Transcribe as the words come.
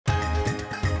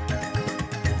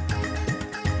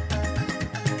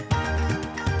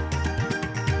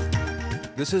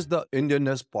This is the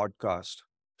Indianness podcast,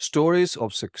 stories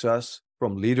of success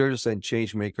from leaders and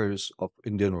changemakers of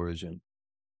Indian origin.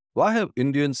 Why have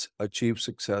Indians achieved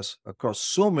success across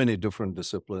so many different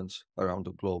disciplines around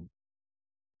the globe?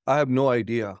 I have no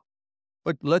idea,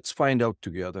 but let's find out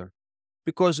together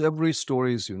because every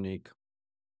story is unique.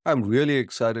 I'm really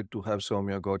excited to have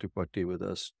Sowmya Gottipati with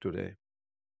us today.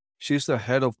 She's the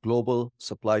head of global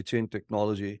supply chain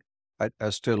technology at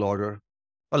Estée Lauder,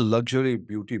 a luxury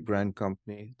beauty brand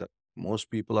company that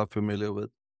most people are familiar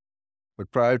with.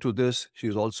 But prior to this,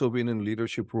 she's also been in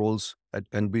leadership roles at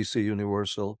NBC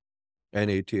Universal and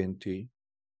AT&T.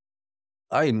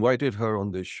 I invited her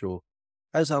on this show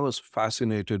as I was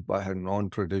fascinated by her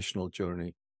non-traditional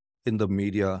journey in the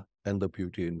media and the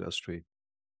beauty industry.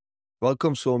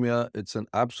 Welcome, Sowmya. It's an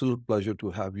absolute pleasure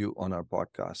to have you on our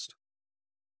podcast.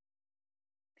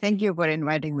 Thank you for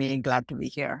inviting me. Glad to be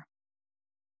here.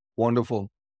 Wonderful.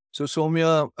 So,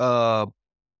 Sowmya,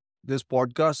 this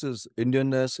podcast is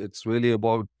Indianness. It's really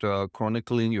about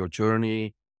chronicling your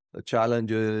journey, the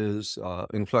challenges,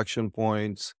 inflection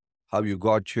points, how you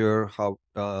got here, how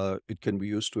it can be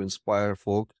used to inspire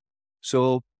folk.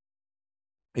 So,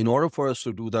 in order for us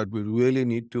to do that, we really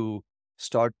need to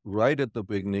start right at the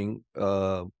beginning,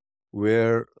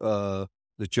 where the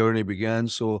journey began.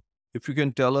 So, if you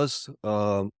can tell us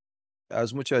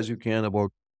as much as you can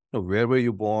about where were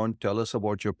you born, tell us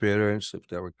about your parents, if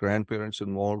there were grandparents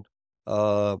involved.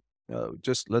 Uh,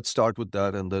 just let's start with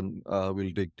that, and then we'll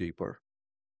dig deeper.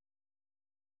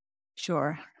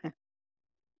 Sure.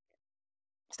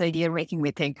 So you're making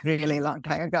me think really long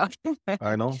time ago.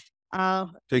 I know.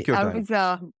 Take your I time.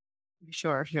 was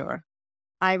sure.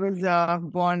 I was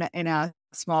born in a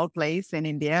small place in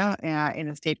India, in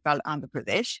a state called Andhra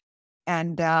Pradesh,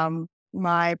 and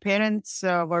my parents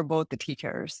were both the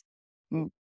teachers. Mm,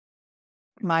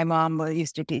 My mom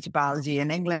used to teach biology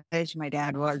and English. My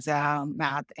dad was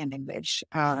math and English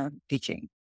teaching.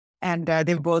 And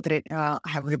they both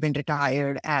have been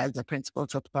retired as the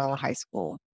principals of high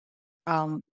school.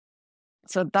 Um,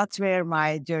 so that's where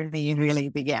my journey really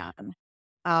began.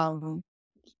 Um,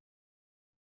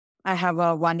 I have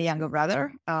one younger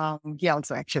brother. He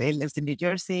also actually lives in New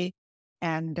Jersey.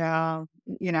 And,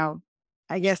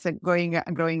 I guess that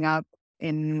growing up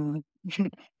in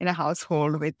in a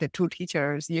household with the two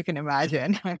teachers, you can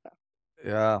imagine.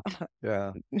 Yeah,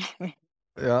 yeah,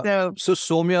 yeah. So So,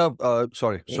 Sowmya,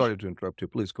 sorry to interrupt you.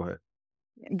 Please go ahead.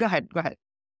 go ahead.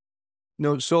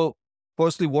 No, so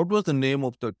firstly, what was the name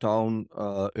of the town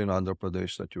in Andhra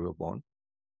Pradesh that you were born?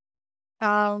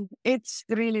 It's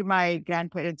really my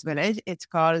grandparents' village. It's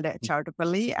called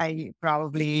Chautapalli. I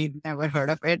probably never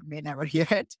heard of it, may never hear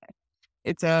it.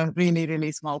 It's a really,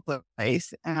 really small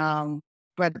place.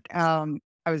 But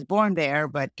I was born there,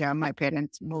 but my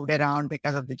parents moved around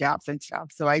because of the jobs and stuff.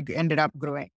 So I ended up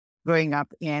growing up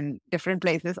in different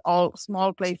places, all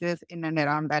small places in and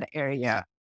around that area.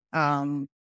 Um,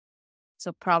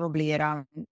 so probably around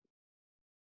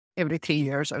every 3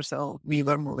 years or so, we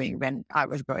were moving when I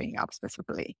was growing up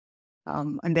specifically.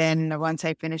 And then once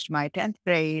I finished my 10th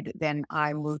grade, then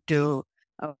I moved to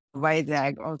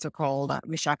Vizag, also called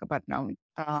Vishakhapatnam.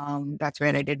 That's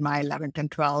where I did my 11th and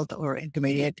 12th, or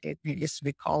intermediate, it used to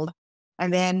be called.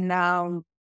 And then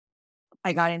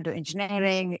I got into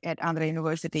engineering at Andhra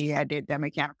University. I did the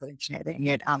mechanical engineering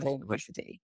at Andhra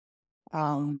University.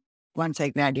 Once I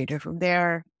graduated from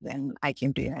there, then I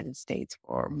came to the United States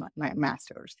for my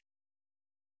master's.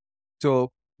 So,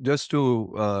 just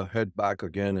to head back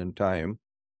again in time,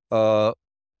 uh,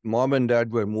 mom and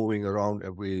dad were moving around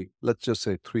every, let's just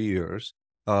say, 3 years.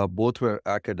 Both were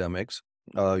academics.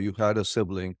 You had a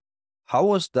sibling. How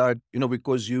was that?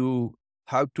 Because you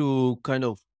have to kind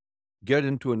of get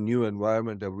into a new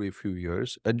environment every few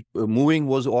years. And moving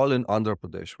was all in Andhra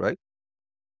Pradesh, right?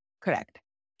 Correct.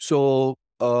 So,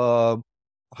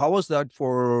 how was that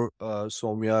for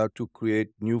Sowmya to create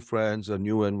new friends, a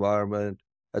new environment,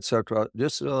 etc.?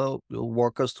 Just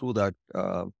walk us through that.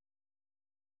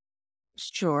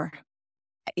 Sure.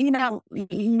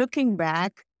 Looking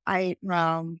back, I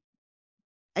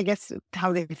guess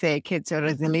how they say kids are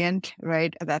resilient,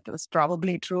 right? That was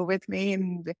probably true with me.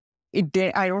 And it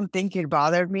did, I don't think it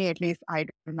bothered me. At least I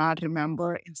do not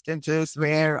remember instances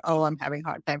where, oh, I'm having a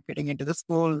hard time fitting into the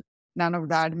school. None of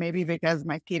that. Maybe because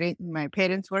my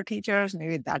parents were teachers.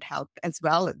 Maybe that helped as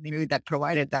well. Maybe that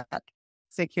provided that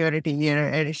security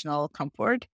and additional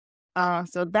comfort.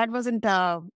 So that wasn't,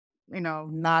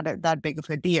 not that big of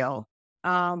a deal.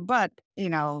 But,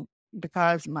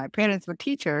 because my parents were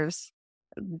teachers,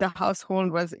 the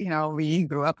household was, we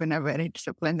grew up in a very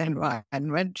disciplined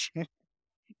environment.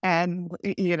 And,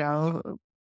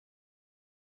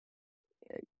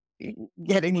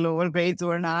 getting lower grades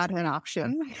were not an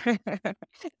option,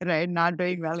 right? Not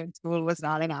doing well in school was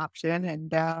not an option.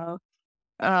 And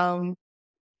um,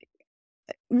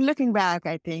 looking back,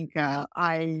 I think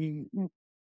I'm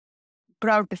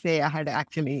proud to say I had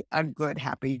actually a good,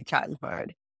 happy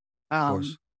childhood. Of Um,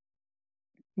 course.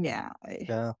 yeah.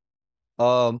 Yeah.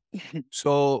 Um,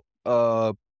 so,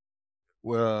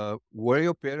 were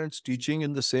your parents teaching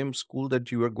in the same school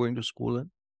that you were going to school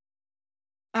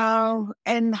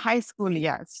In high school,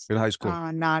 yes. in high school?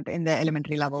 Not in the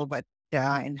elementary level, but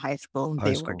in high school, High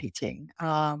they were school, teaching.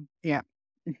 Yeah.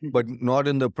 Mhm. but not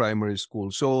in the primary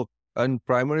school. So, in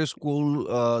primary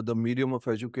school, the medium of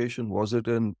education, was it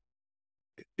in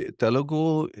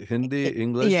Telugu, Hindi,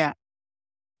 English? Yeah,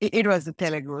 it was the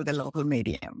Telugu, the local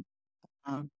medium.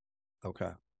 Um,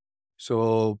 Okay.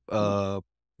 So,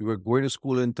 you were going to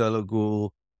school in Telugu.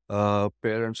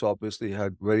 Parents obviously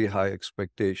had very high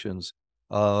expectations.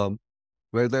 Um,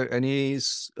 were there any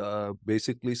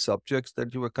basically subjects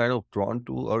that you were kind of drawn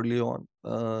to early on,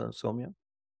 Soumya?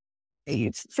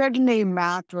 Certainly,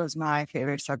 math was my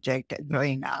favorite subject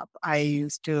growing up. I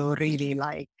used to really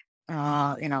like,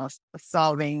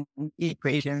 solving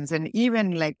equations, and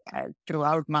even like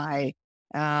throughout my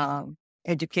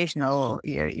educational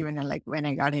year, even like when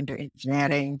I got into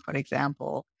engineering, for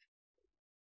example,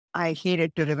 I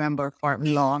hated to remember for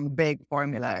long, big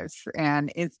formulas.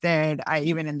 And instead, I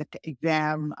even in the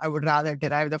exam, I would rather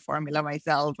derive the formula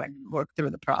myself and work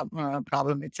through the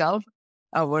problem itself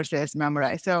versus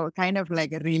memorize. So kind of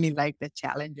like I really like the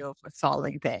challenge of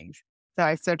solving things. So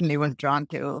I certainly was drawn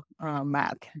to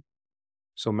math.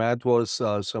 So, math was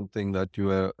something that you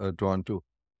were drawn to.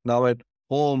 Now, at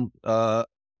home,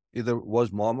 either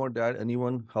was mom or dad,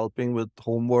 anyone helping with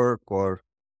homework or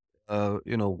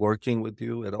working with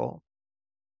you at all?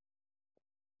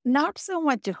 Not so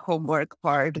much a homework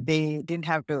part. They didn't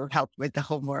have to help with the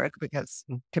homework because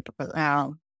Mm.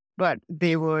 typical, but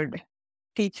they would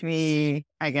teach me,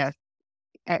 I guess,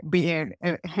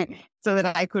 so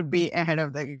that I could be ahead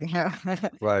of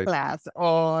the Right. class,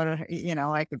 or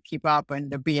I could keep up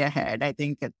and be ahead. I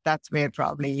think that's where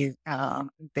probably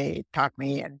they taught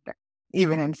me, and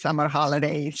even in summer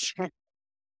holidays.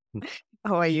 Mm.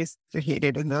 Oh, I used to hate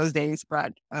it in those days,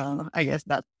 but I guess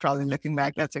that's probably looking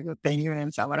back, that's a good thing. Even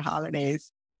in summer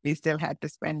holidays, we still had to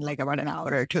spend like about an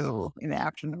hour or two in the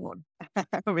afternoon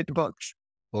with books.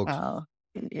 Folks. Uh,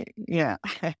 yeah.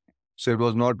 So it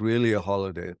was not really a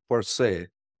holiday per se,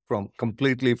 from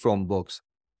completely from books.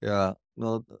 Yeah,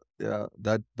 no, yeah,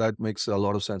 that makes a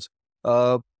lot of sense.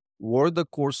 Uh, were the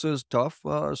courses tough,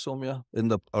 Soumya, in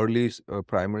the early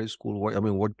primary school?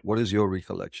 What is your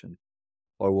recollection,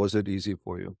 or was it easy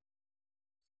for you?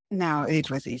 No, it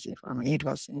was easy for me. It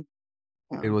was It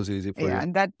Um, was easy for yeah, you.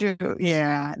 and that too,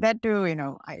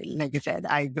 I like I said,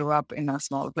 I grew up in a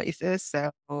small places,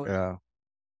 so Yeah.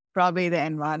 probably the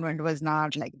environment was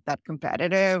not like that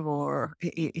competitive or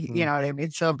you Mm. know what I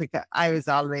mean? So because I was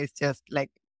always just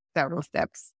like several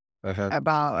steps Ahead.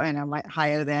 about,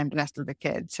 higher than the rest of the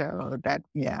kids. So that,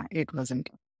 yeah, it wasn't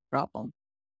a problem.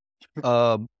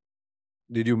 Um,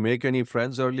 did you make any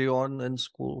friends early on in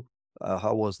school?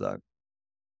 How was that?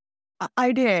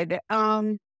 I did.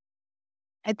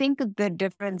 I think the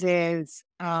difference is,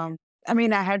 I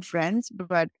had friends,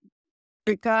 but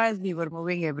because we were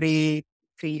moving every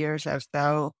 3 years or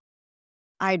so,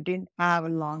 I didn't have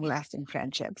long lasting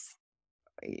friendships.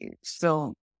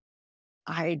 So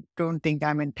I don't think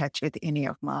I'm in touch with any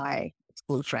of my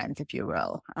school friends, if you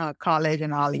will. College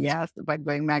and all, yes, but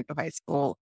going back to high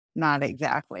school, not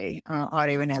exactly, or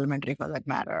even elementary for that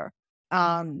matter.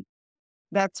 Um,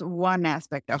 that's one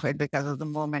aspect of it because of the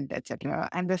moment, etc.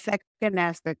 And the second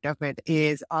aspect of it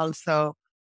is also,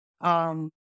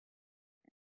 um,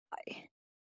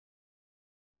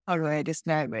 how do I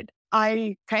describe it?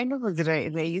 I kind of was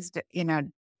raised in a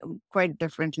quite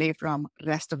differently from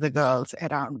rest of the girls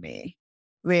around me,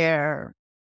 where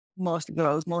most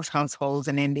girls, most households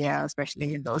in India,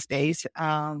 especially in those days,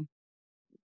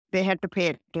 they had to pay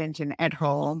attention at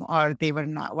home, or they were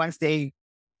not. Once they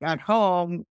got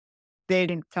home, they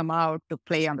didn't come out to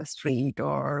play on the street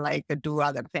or like do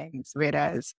other things.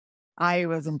 Whereas I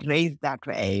wasn't raised that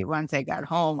way. Once I got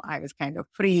home, I was kind of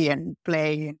free and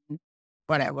play and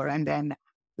whatever. And then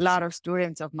a lot of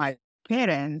students of my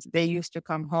parents, they used to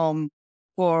come home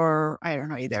for, I don't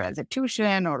know, either as a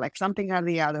tuition or like something or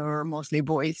the other, mostly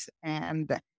boys.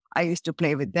 And I used to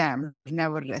play with them,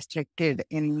 never restricted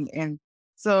in.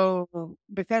 So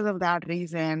because of that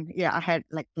reason, yeah, I had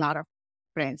like a lot of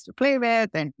friends to play with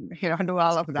and, do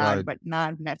all of that, Right. but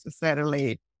not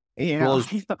necessarily, you know,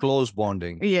 Close close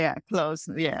bonding.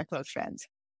 close friends.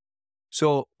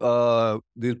 So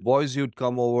these boys, you'd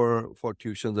come over for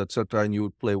tuitions, etc., and you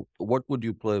would play. What would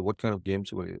you play? What kind of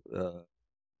games were you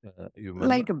remember?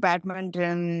 Like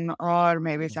badminton or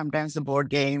maybe sometimes the board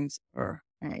games or,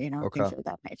 things Okay. of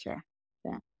that nature.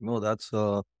 Yeah. No, that's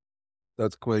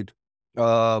great.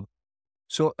 Uh,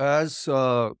 so as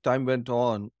time went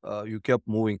on, you kept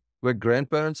moving. Were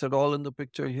grandparents at all in the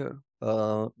picture here,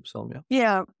 Soumya?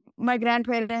 Yeah. My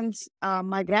grandparents,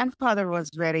 my grandfather was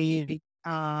very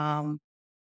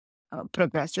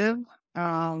progressive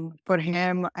for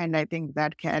him. And I think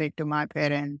that carried to my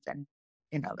parents and,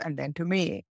 and then to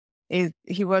me. Is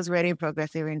he was very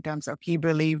progressive in terms of he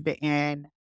believed in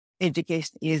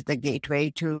education is the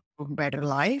gateway to better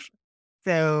life.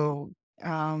 So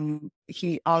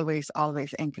he always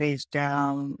encouraged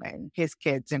his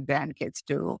kids and grandkids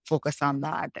to focus on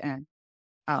that. And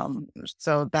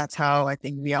so that's how I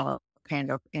think we all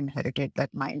kind of inherited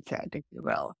that mindset, if you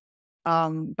will.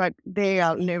 But they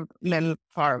lived a little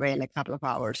far away, like a couple of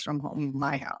hours from home,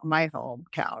 my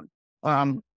hometown.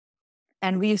 Um,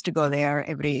 and we used to go there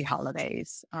every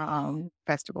holidays,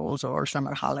 festivals or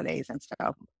summer holidays and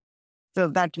stuff. So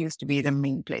that used to be the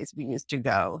main place we used to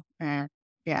go. And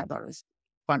yeah, that was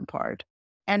fun part.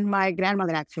 And my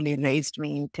grandmother actually raised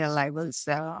me till I was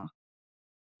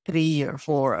 3 or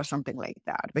 4 or something like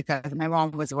that, because my mom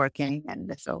was working.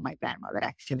 And so my grandmother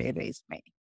actually raised me.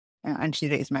 And she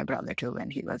raised my brother too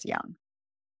when he was young.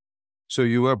 So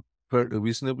you were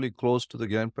reasonably close to the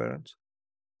grandparents?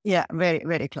 Yeah, very,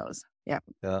 very close. Yeah.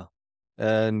 Yeah.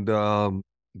 And dad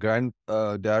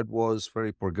was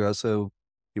very progressive.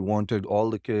 He wanted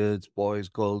all the kids, boys,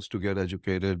 girls, to get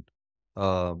educated.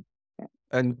 Um, Yeah.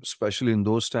 and especially in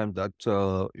those times, that's,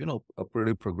 a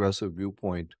pretty progressive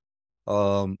viewpoint.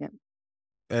 Um, Yeah.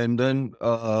 and then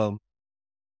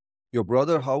your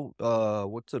brother,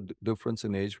 what's the difference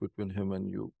in age between him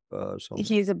and you, Soumya?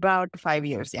 He's about 5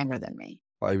 years younger than me.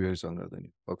 5 years younger than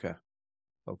you. Okay.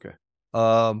 Okay.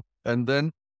 And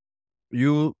then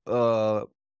you,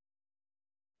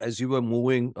 as you were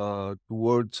moving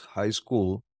towards high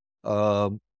school,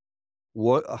 um,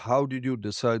 how did you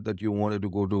decide that you wanted to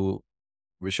go to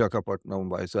Vishakhapatnam,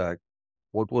 Vizag?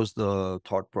 What was the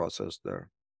thought process there?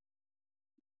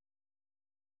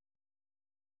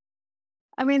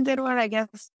 I mean, there were, I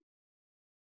guess,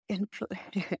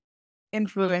 influ-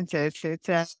 influences.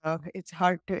 It's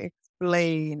hard to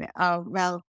explain.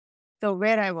 Well, so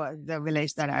where I was, the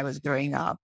village that I was growing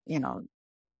up, you know,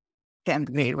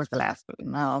 10th grade was the last,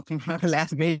 no,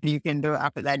 last grade you can do.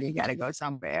 After that, you got to go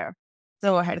somewhere.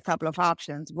 So I had a couple of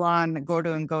options. One, go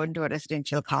into a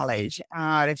residential college,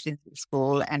 residential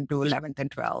school, and do 11th and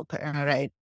 12th,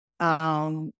 right?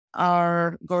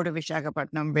 Or go to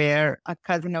Vishakhapatnam, where a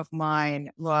cousin of mine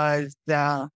was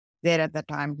there at the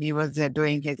time. He was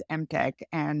doing his MTech,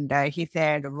 and he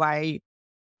said, "Why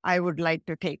I would like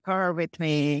to take her with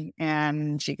me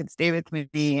and she could stay with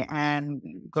me and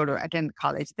go to attend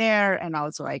college there. And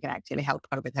also I can actually help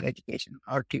her with her education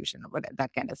or tuition or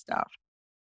that kind of stuff."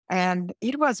 And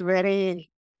it was very,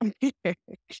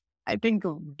 I think,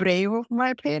 brave of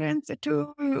my parents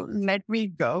to let me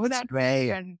go that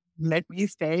way and let me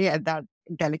stay at that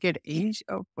delicate age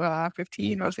of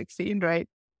 15 or 16, right?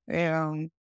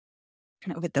 Um,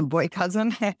 with the boy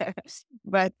cousin.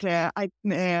 But I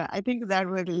think that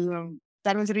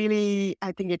was really,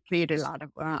 I think it created a lot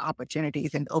of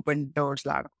opportunities and opened doors a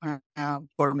lot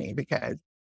for me, because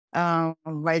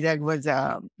Vizag was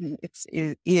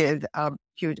it is a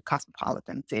huge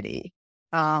cosmopolitan city.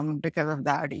 Because of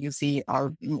that, you see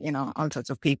all sorts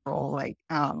of people, like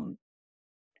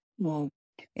well,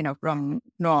 from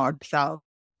north, south,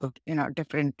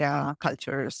 different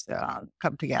cultures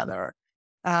come together.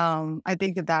 I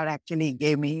think that actually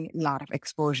gave me a lot of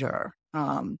exposure,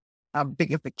 a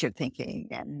bigger picture thinking,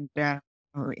 and yeah,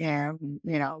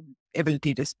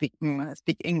 ability to speak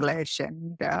English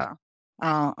and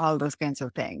all those kinds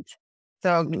of things.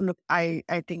 So look, I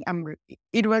think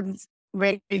it was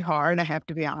very hard. I have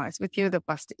to be honest with you. The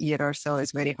first year or so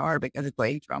is very hard, because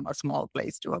going from a small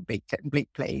place to a big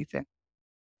place,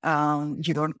 and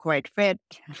you don't quite fit,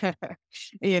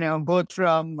 both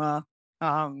from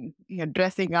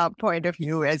dressing up point of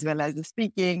view, as well as the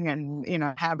speaking and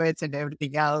habits and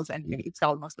everything else. And it's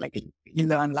almost like you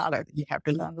have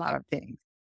to learn a lot of things.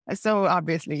 So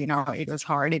obviously, it was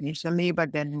hard initially,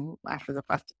 but then after the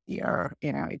first year,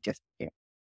 it just became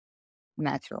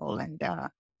natural, and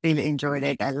really enjoyed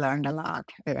it. I learned a lot.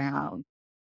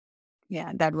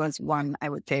 Yeah, that was one, I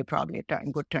would say, probably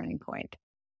a good turning point.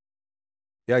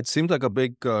 Yeah, it seems like a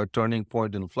big turning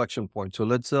point, inflection point.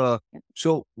 So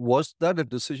so was that a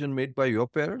decision made by your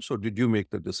parents, or did you make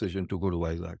the decision to go to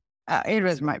Vizag? It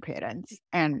was my parents,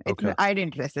 and Okay. I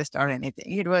didn't resist or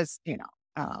anything. It was, if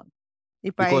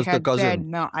I Because the had said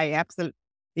cousin. no,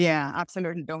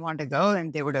 absolutely don't want to go,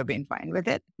 and they would have been fine with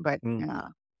it. But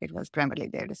Mm. it was primarily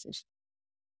their decision.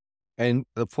 And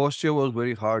the first year was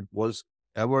very hard. Was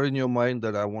ever in your mind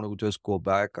that I want to just go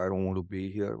back? I don't want to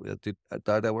be here. Did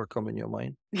that ever come in your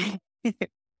mind?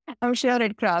 I'm sure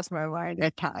it crossed my mind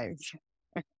at times.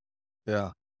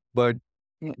 Yeah. But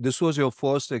Yeah, this was your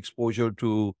first exposure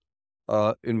to,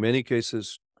 in many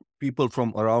cases, people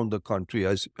from around the country,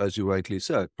 as you rightly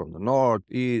said, from the north,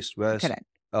 east, west, correct.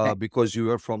 Right. because you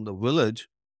were from the village.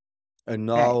 And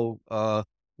Right. now,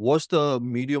 was the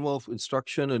medium of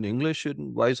instruction in English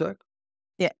in Vizag?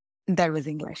 Yeah. That was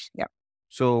English. Yeah.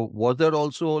 So was that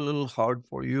also a little hard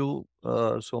for you,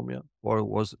 Soumya, or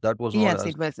was that was not Yes, as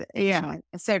it was. Yeah,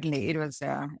 certainly it was.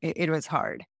 It was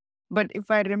hard, but if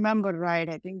I remember right,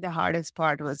 I think the hardest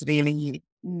part was really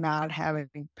not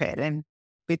having parent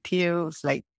with you. It's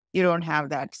like you don't have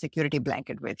that security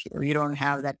blanket with you. You don't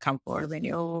have that comfort when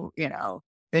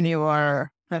when you are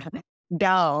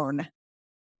down.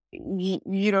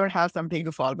 You don't have something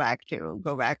to fall back to,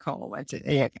 go back home.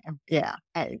 Yeah, yeah.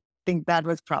 I think that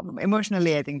was problem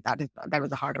emotionally. I think that was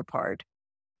the harder part.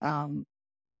 Um,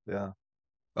 yeah.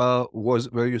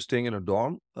 Were you staying in a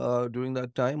dorm during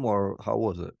that time, or how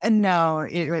was it? and no,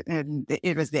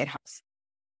 it was their house.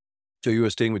 So you were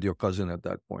staying with your cousin at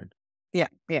that point. Yeah,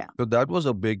 yeah. So that was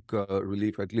a big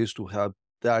relief, at least to have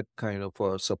that kind of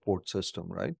a support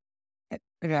system, right?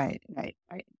 Right, right,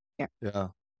 right. Yeah. Yeah.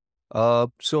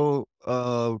 So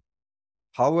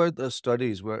how were the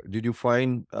studies? Where did you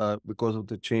find, because of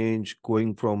the change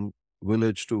going from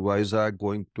village to Vizag,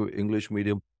 going to English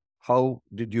medium, how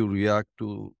did you react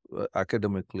to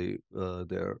academically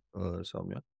there,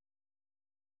 Soumya?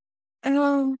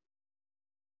 Um,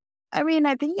 I mean,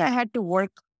 I think I had to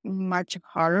work much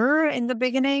harder in the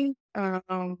beginning,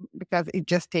 because it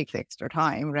just takes extra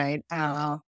time, right?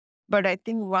 But I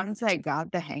think once I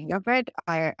got the hang of it,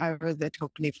 I was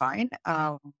totally fine.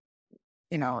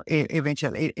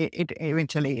 Eventually, it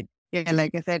eventually, yeah,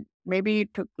 like I said, maybe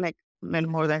it took like a little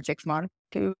more than 6 months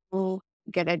to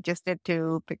get adjusted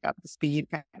to pick up the speed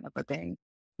kind of a thing.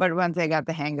 But once I got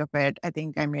the hang of it, I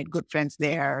think I made good friends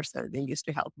there. So they used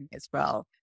to help me as well.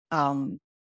 Um,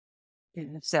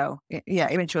 yeah,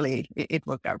 eventually it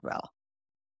worked out well.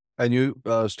 And you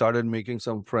started making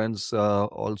some friends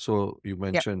also, you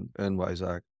Yeah, mentioned, in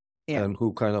Vizag, yeah, and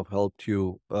who kind of helped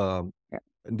you. yeah.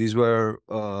 And these were,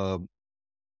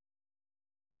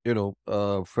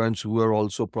 friends who were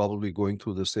also probably going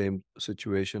through the same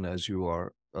situation as you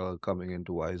are, coming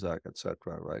into Vizag,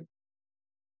 etc., right?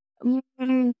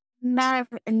 Mm,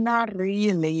 not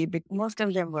really. Most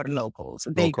of them were locals.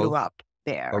 They grew Local? up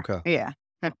there. Okay. Yeah,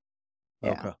 yeah.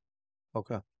 Okay.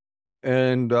 Okay.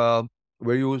 And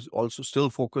were you also still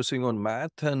focusing on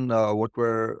math, and what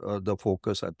were the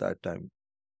focus at that time?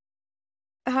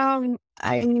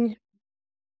 I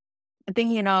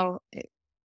think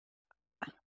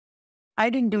I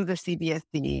didn't do the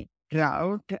CBSE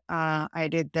route. I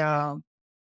did the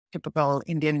typical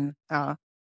Indian.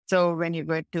 So when you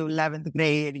go to 11th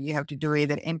grade, you have to do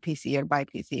either MPC or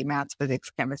BIPC, maths, physics,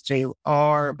 chemistry,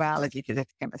 or biology,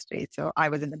 physics, chemistry. So I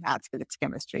was in the maths, physics,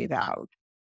 chemistry route.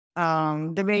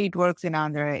 The way it works in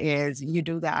Andhra is you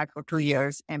do that for 2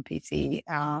 years, MPC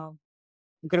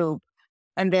group,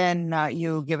 and then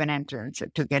you give an entrance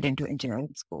to get into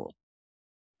engineering school.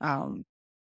 Um,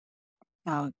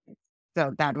 uh,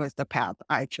 so that was the path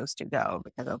I chose to go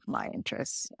because of my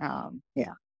interests.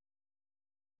 Yeah.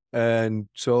 And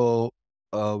so,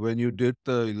 when you did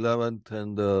the 11th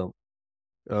and the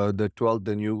 12th,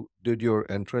 then you did your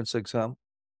entrance exam.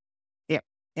 Yeah.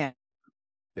 Yeah.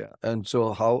 Yeah. And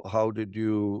so, how did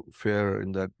you fare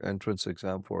in that entrance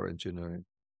exam for engineering?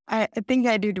 I think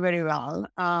I did very well,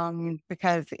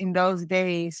 because in those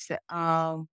days,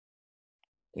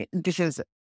 this is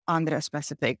Andhra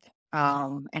specific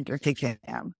entrance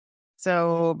exam.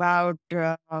 So about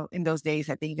in those days,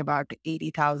 I think about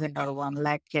 80,000 or 1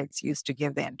 lakh kids used to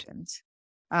give the entrance.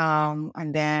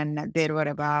 And then there were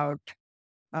about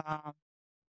uh,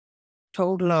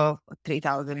 total of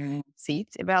 3,000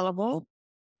 seats available.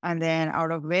 And then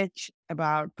out of which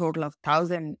about total of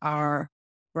 1,000 are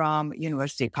from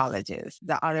university colleges.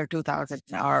 The other 2,000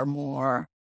 are more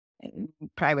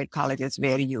private colleges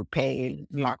where you pay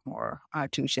a lot more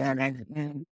tuition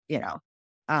and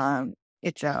um,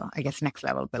 it's I guess next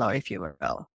level below, if you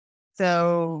will.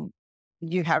 So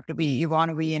you want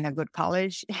to be in a good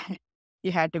college,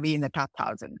 you had to be in the top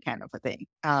 1,000 kind of a thing.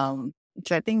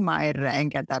 So I think my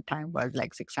rank at that time was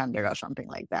like 600 or something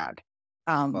like that.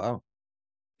 Um, Wow.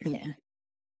 yeah.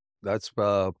 That's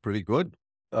pretty good.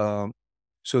 Um,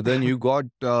 so then you got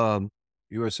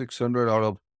you were 600 out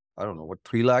of, I don't know, what,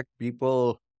 3 lakh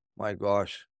people. My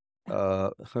gosh.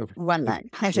 Uh, 1 lakh.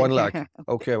 1 lakh.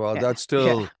 Okay, well, Yeah. that's Yeah.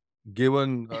 still,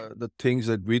 given the things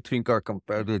that we think are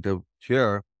competitive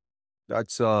here,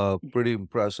 that's pretty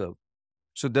impressive.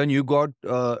 So then you got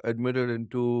admitted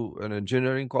into an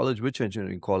engineering college. Which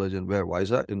engineering college and where?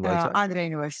 Vizag? In Vizag? Andhra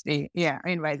University. Yeah.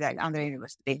 In Vizag, Andhra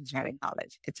University Engineering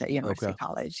College. It's a Okay. university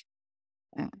college.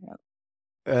 Uh,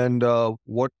 And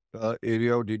what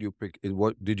area did you pick?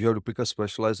 What did you have to pick a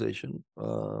specialization?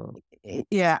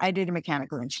 yeah. I did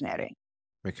mechanical engineering.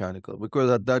 Mechanical, because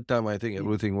at that time I think Yeah.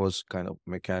 everything was kind of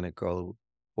mechanical.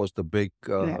 Was the big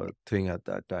Right. thing at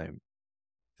that time.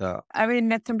 Yeah. I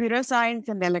mean, computer science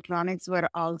and electronics were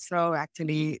also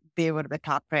actually, they were the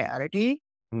top priority.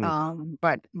 Hmm.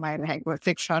 But my rank was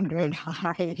 600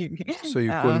 high. So you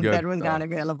couldn't get That was not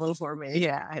available for me.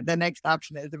 Yeah. The next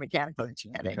option is the mechanical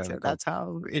engineering. So mechanical. that's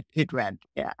how it went.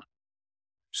 Yeah.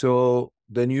 So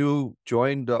then you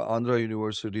joined Andhra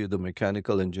University, the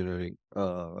mechanical engineering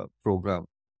program.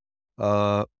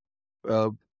 Uh,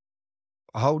 uh,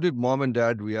 how did mom and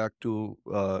dad react to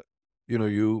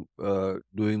you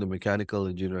doing the mechanical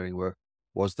engineering work?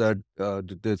 Was that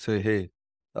did they say, hey,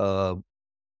 uh,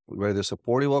 were they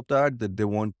supportive of that? Did they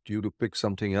want you to pick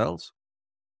something else?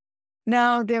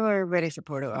 No, they were very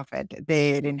supportive of it.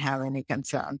 They didn't have any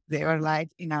concern. They were like,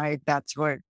 if that's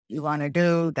what you want to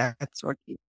do, that's what,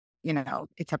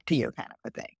 it's up to you kind of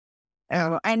a thing.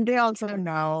 And they also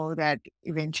know that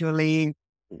eventually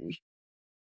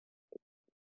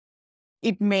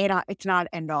it's not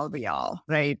end all be all,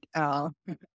 right?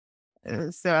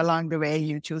 So along the way,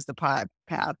 you choose the path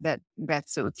that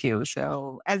best suits you.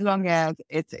 So as long as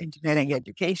it's engineering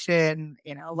education,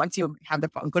 once you have the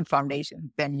good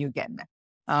foundation, then you can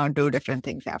do different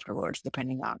things afterwards,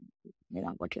 depending on,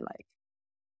 what you like.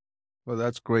 Well,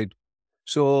 that's great.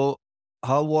 So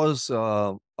how was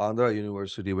Andhra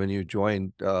University when you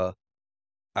joined,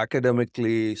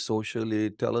 academically, socially?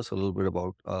 Tell us a little bit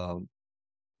about,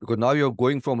 because now you're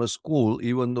going from a school,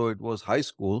 even though it was high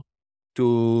school,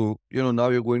 to, now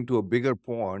you're going to a bigger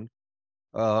pond,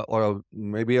 or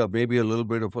maybe a little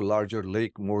bit of a larger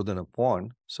lake more than a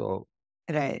pond. So,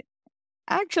 Right.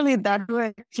 Actually, that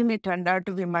would actually turned out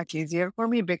to be much easier for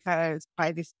me because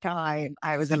by this time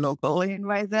I was a local in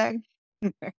Vizag.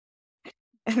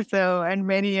 So, and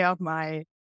many of my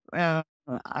uh,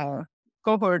 uh,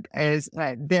 cohort is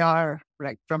they are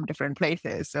like from different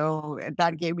places. So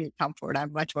that gave me comfort.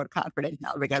 I'm much more confident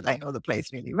now because I know the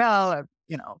place really well,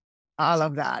 all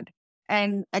of that.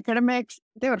 And academics,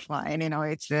 they were fine.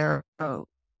 It's their, I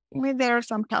mean, there are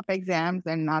some tough exams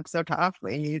and not so tough.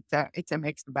 It's a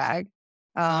mixed bag.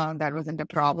 That wasn't a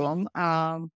problem.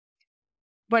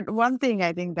 But one thing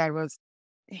I think that was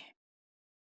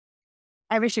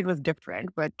I wish it was different,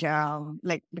 but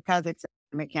like because it's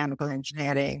mechanical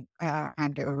engineering,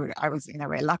 and I was in a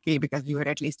way lucky because we were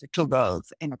at least two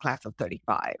girls in a class of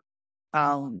 35.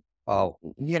 Um, wow,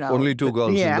 only two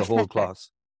girls in yeah, the whole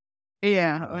class.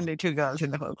 yeah, Wow. only two girls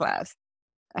in the whole class.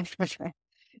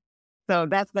 So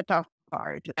that's the tough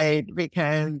part, right?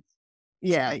 Because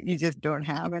yeah, you just don't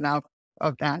have enough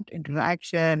of that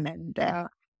interaction, and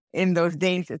in those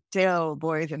days, it's still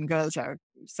boys and girls are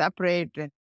separate,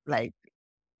 and like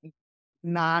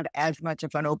not as much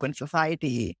of an open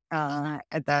society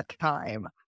at that time.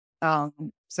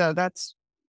 So that's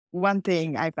one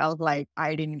thing I felt like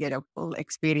I didn't get a full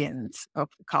experience of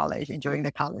college, enjoying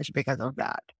the college because of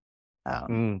that. Um,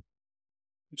 Mm.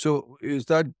 So is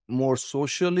that more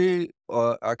socially,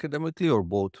 academically, or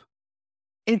both?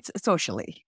 it's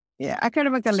socially. Yeah,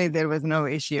 academically, there was no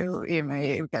issue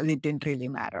because it didn't really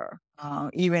matter.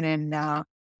 Even in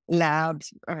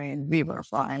labs, I mean, we were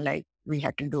fine. Like we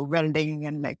had to do welding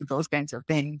and like those kinds of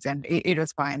things, and it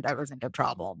was fine. That wasn't a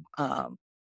problem.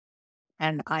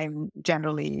 And I'm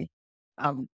generally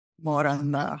um, more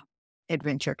on the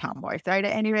adventure tomboy side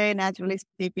anyway, naturally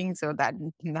speaking. So that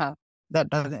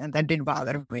didn't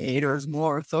bother me. It was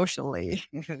more socially.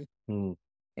 Hmm.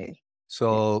 Eh, yeah,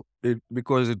 So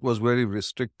because it was very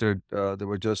restricted, there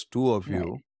were just two of right,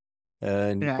 you,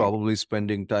 and right, probably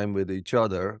spending time with each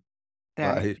other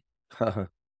right. by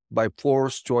by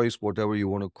force, choice, whatever you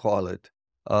want to call it.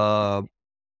 Uh,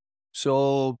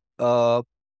 so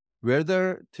were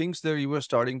there things that you were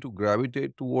starting to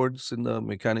gravitate towards in the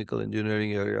mechanical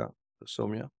engineering area,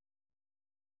 Somya?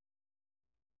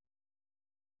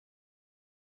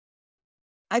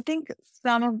 I think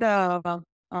some of the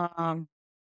um,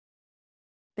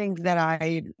 things that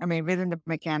I mean, within the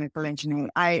mechanical engineering,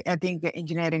 I think the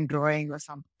engineering drawing was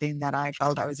something that I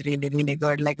felt I was really, really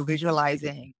good, like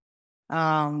visualizing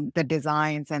the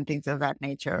designs and things of that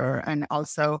nature. And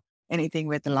also anything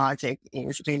with logic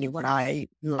is really what I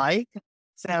like.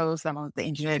 So some of the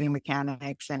engineering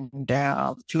mechanics and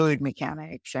fluid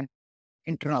mechanics and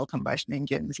internal combustion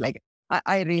engines, like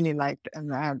I really liked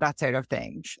that side of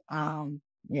things.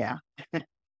 Yeah,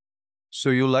 So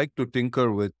you like to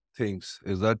tinker with things.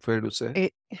 Is that fair to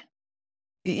say? it,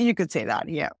 you could say that.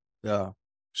 Yeah, Yeah.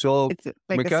 So it's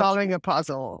like mecha- solving a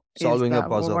puzzle is solving a what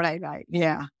puzzle. I like.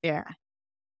 Yeah, yeah.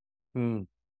 Hmm.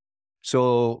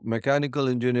 So mechanical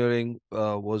engineering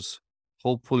was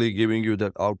hopefully giving you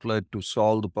that outlet to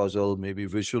solve the puzzle, maybe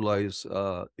visualize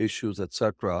issues,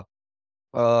 etc.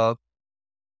 Uh,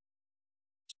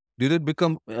 did it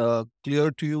become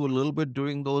clear to you a little bit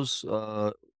during those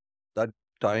that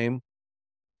time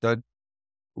that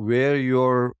where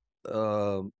your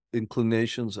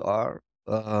inclinations are,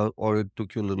 or it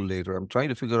took you a little later? I'm trying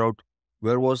to figure out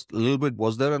where was a little bit.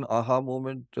 Was there an aha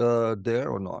moment there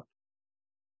or not?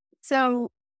 So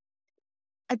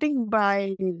I think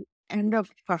by end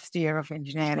of first year of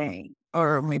engineering,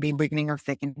 or maybe beginning of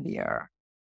second year,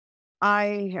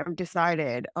 I have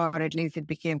decided, or at least it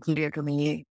became clear to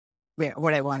me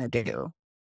what I wanted to do.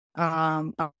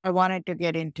 I wanted to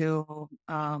get into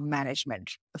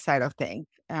management side of things.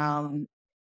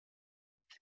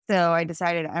 So I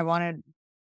decided I wanted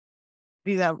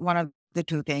these are one of the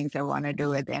two things I want to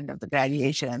do at the end of the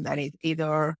graduation. That is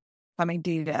either coming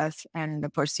to US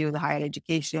and pursue the higher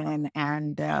education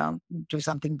and do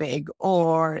something big,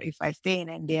 or if I stay in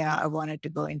India, I wanted to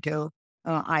go into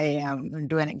IAM and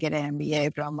get an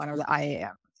MBA from one of the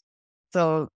IAM.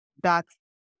 So that's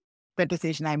the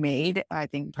decision I made. I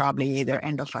think probably either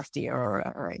end of first year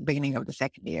or beginning of the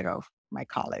second year of my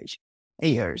college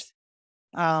years.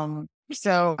 And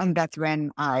that's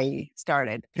when I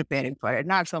started preparing for it.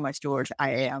 Not so much towards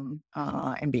IAM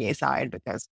MBA side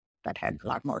because that had a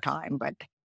lot more time, but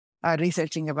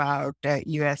researching about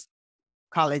US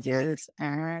colleges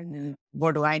and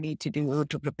what do I need to do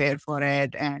to prepare for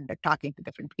it, and talking to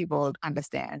different people to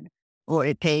understand what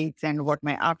it takes and what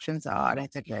my options are,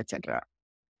 et cetera, et cetera.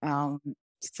 Um,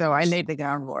 so I laid the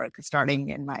groundwork starting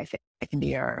in my second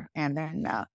year. And then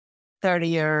third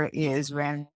year is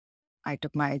when I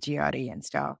took my GRE and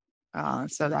stuff.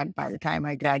 So that by the time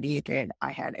I graduated,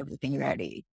 I had everything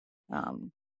ready.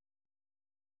 Um,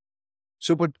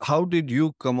 So, but how did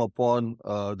you come upon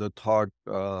the thought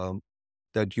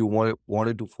that you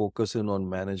wanted to focus in on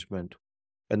management?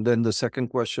 And then the second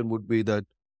question would be that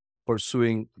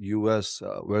pursuing US,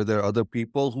 were there other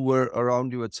people who were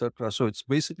around you, etc.? So it's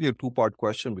basically a two-part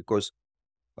question because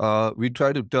we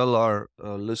try to tell our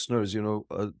listeners,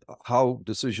 how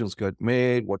decisions get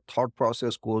made, what thought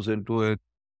process goes into it.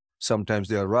 Sometimes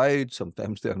they are right,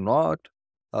 sometimes they are not.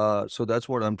 So that's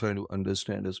what I'm trying to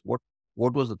understand is what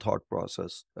was the thought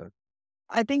process there?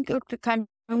 I think the kind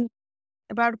of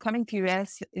about coming to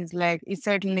US is like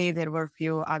certainly there were a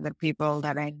few other people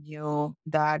that I knew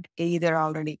that either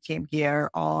already came here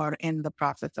or in the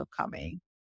process of coming.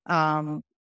 Um,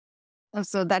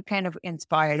 so that kind of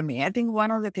inspired me. I think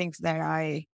one of the things that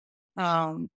I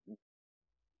um,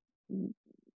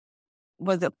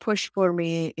 was a push for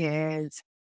me is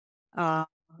uh,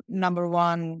 number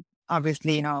one,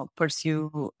 obviously,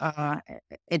 pursue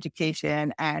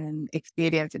education and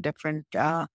experience a different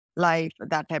life,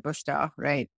 that type of stuff,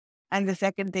 right? And the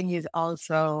second thing is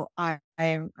also I'm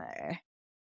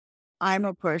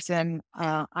a person.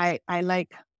 I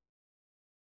like,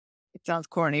 it sounds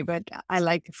corny, but I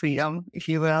like freedom, if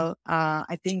you will.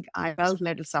 I think I felt a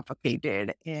little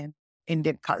suffocated in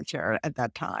Indian culture at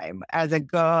that time. As a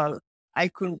girl, I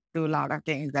couldn't do a lot of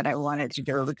things that I wanted to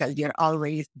do because you're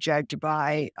always judged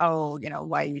by, oh,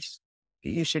 why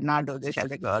you should not do this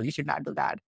as a girl, you should not do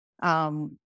that.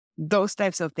 Um, those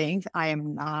types of things, I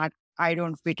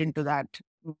don't fit into that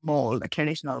mold, a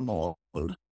traditional mold.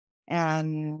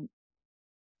 And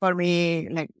for me,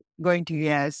 like going to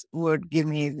US would give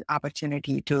me the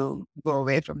opportunity to go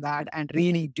away from that and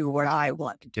really do what I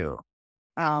want to do.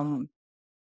 Um,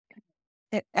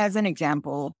 as an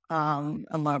example,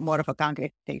 a more of a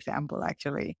concrete example,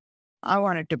 actually, I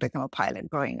wanted to become a pilot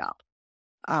growing up.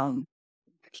 Um,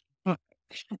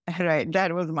 right.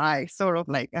 That was my sort of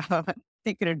like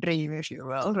secret dream, if you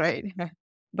will, right?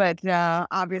 But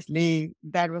obviously,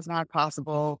 that was not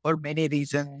possible for many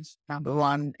reasons. Number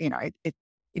one, it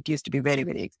used to be very,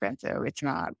 very expensive. It's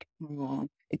not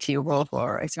it's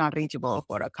not reachable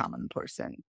for a common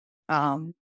person.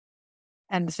 Um,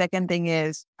 and the second thing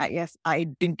is, I guess I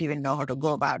didn't even know how to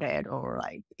go about it, or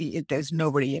like, there's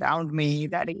nobody around me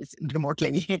that is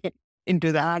remotely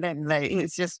into that. And like, it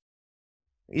was just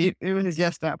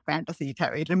a fantasy.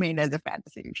 It remained as a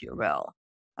fantasy, if you will.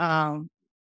 Um,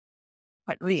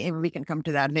 but we can come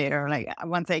to that later. Like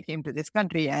once I came to this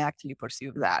country, I actually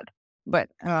pursued that. But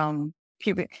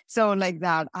so like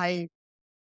that, I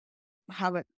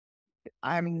have a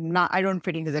I don't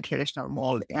fit into the traditional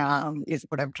mold, is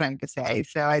what I'm trying to say.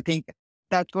 So I think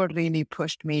that's what really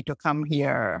pushed me to come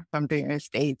here, come to the United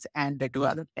States and to do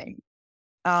other things.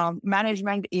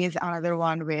 Management is another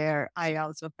one where I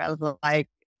also felt like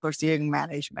pursuing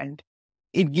management.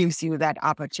 It gives you that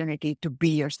opportunity to be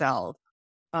yourself.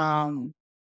 Um,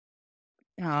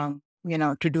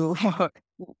 to do,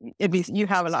 at least you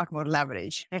have a lot more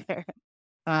leverage.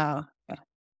 uh,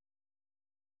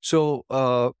 So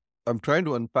I'm trying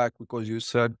to unpack because you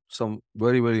said some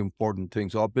very, very important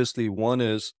things. Obviously, one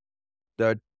is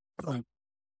that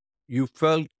you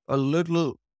felt a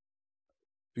little,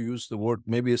 to use the word,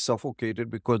 maybe suffocated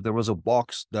because there was a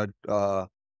box that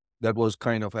was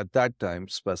kind of at that time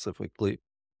specifically,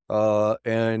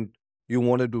 and you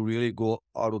wanted to really go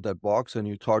out of that box, and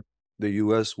you thought the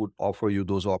U.S. would offer you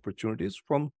those opportunities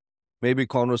from maybe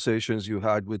conversations you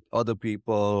had with other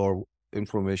people or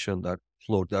information that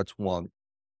flowed. That's one.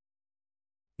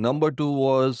 Number two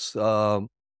was,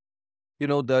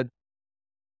 that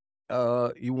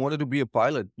you wanted to be a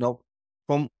pilot. Now,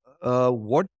 from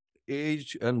what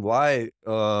age and why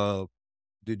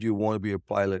did you want to be a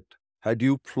pilot? Had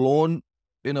you flown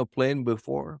in a plane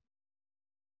before?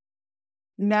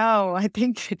 no, I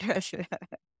think it was.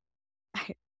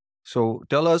 So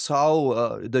tell us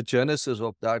how the genesis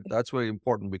of that. That's very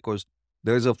important because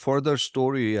there's a further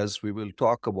story as we will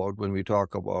talk about when we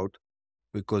talk about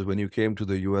because when you came to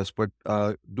the US. But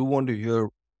do want to hear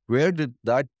where did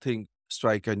that thing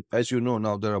strike? And as you know,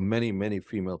 now there are many, many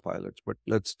female pilots. But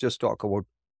let's just talk about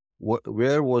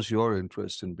where was your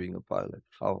interest in being a pilot?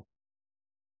 How?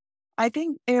 I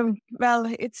think, well,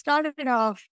 it started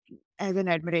off as an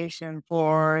admiration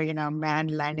for, man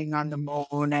landing on the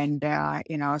moon and,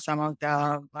 some of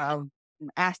the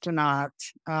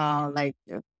astronauts,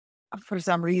 for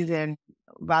some reason,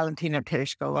 Valentina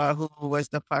Tereshkova, who was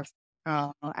the first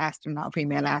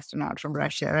female astronaut from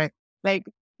Russia, right? Like,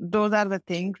 those are the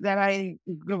things that I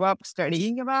grew up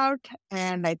studying about.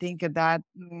 And I think that,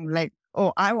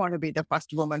 oh, I want to be the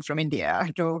first woman from India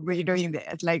to be doing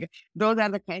this. Like, those are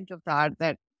the kinds of thoughts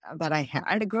that I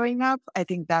had growing up. I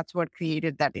think that's what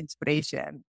created that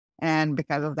inspiration. And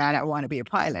because of that, I want to be a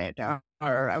pilot or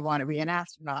I want to be an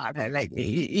astronaut.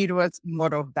 It was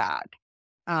more of that.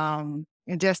 And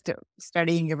just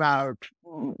studying about,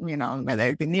 whether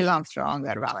it be Neil Armstrong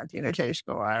or Valentina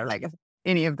Tereshkova or like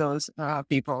any of those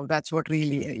people, that's what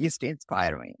really used to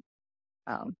inspire me.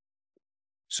 Um,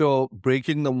 So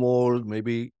breaking the mold,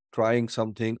 maybe trying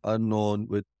something unknown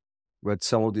with what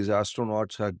some of these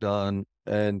astronauts had done,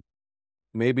 and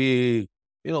maybe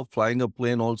flying a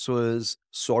plane also is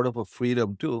sort of a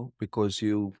freedom too because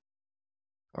you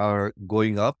are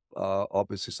going up.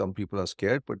 Obviously, some people are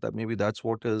scared, but maybe that's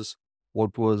what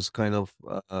was kind of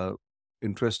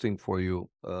interesting for you,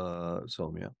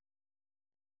 Soumya.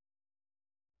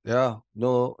 Yeah,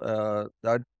 no,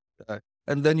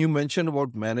 and then you mentioned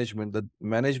about management. That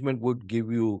management would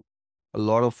give you a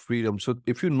lot of freedom. So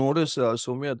if you notice,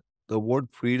 Soumya, the word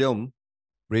freedom,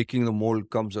 breaking the mold,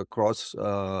 comes across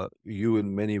you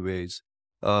in many ways.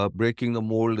 Breaking the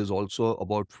mold is also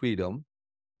about freedom.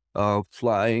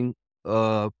 Flying,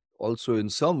 also in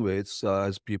some ways,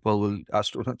 as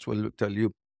astronauts will tell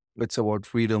you, it's about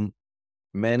freedom.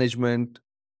 Management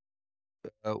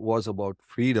was about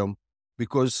freedom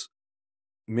because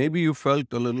maybe you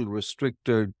felt a little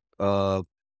restricted at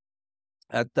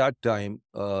that time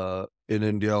in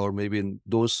India or maybe in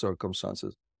those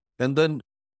circumstances. And then,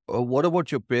 what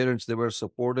about your parents? They were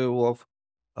supportive of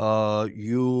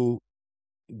you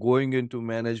going into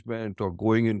management or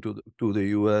going into to the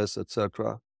US,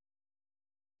 etc.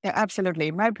 yeah,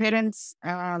 absolutely. My parents,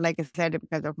 like I said,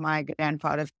 because of my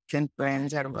grandfather's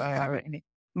influence,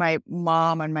 my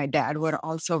mom and my dad were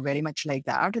also very much like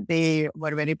that. They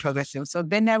were very progressive. So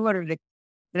they never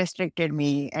restricted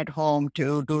me at home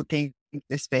to do things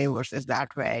this way versus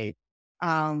that way.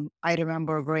 I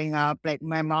remember growing up, like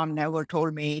my mom never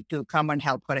told me to come and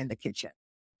help her in the kitchen.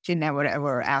 She never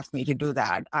ever asked me to do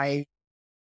that. I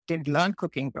didn't learn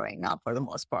cooking growing up for the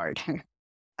most part.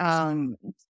 um,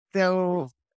 so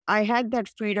I had that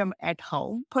freedom at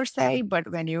home per se,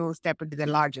 but when you step into the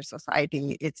larger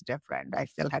society, it's different. I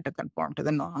still had to conform to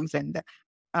the norms and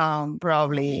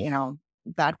probably,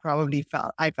 that probably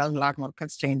I felt a lot more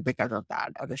constrained because of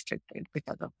that or restricted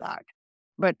because of that.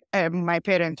 But my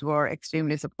parents were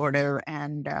extremely supportive.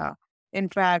 And in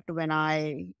fact, when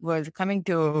I was coming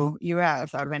to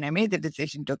US or when I made the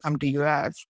decision to come to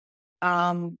US,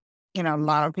 a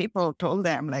lot of people told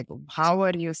them, like, how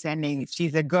are you sending?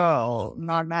 She's a girl,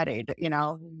 not married.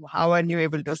 How are you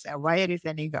able to say, why are you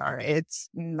sending her? It's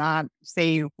not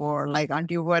safe, or like,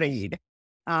 aren't you worried?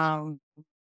 Um,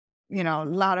 a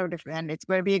lot of different, it's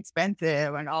going to be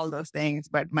expensive and all those things.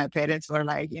 But my parents were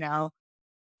like,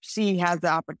 she has the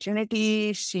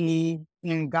opportunity. She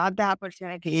got the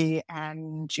opportunity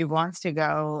and she wants to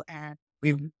go, and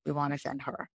we want to send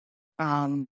her.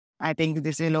 Um, I think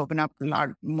this will open up a lot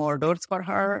more doors for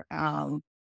her.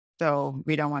 So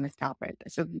we don't want to stop it.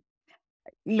 So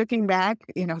looking back,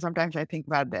 sometimes I think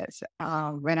about this.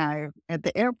 When I at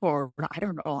the airport, I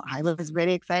don't know, I was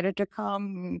very excited to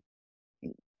come,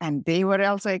 and they were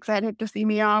also excited to see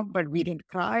me off, but we didn't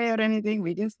cry or anything.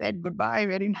 We just said goodbye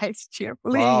very nice,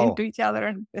 cheerfully Wow. into each other.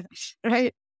 And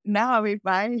right now, if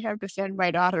I have to send my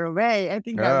daughter away, I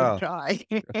think I would Yeah. cry.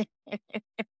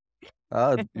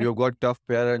 You've got tough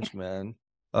parents, man.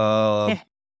 Uh,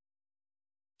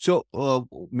 so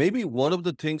maybe one of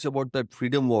the things about that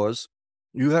freedom was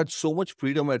you had so much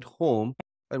freedom at home,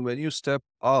 and when you step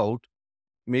out,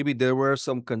 maybe there were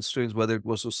some constraints, whether it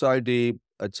was society,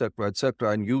 et cetera,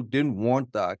 and you didn't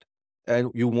want that,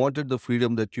 and you wanted the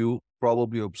freedom that you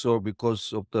probably absorbed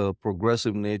because of the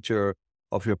progressive nature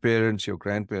of your parents, your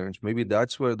grandparents. Maybe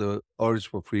that's where the urge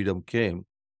for freedom came.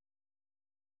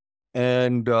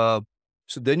 And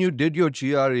so then you did your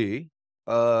GRE.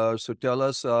 So tell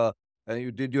us, and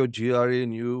you did your GRE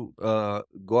and you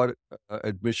got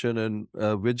admission in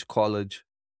which college?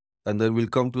 And then we'll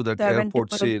come to that So I went airport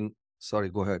to scene. Sorry,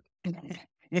 go ahead.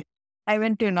 I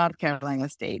went to North Carolina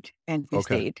State, NC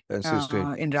Okay, State, NC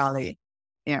State. in Raleigh.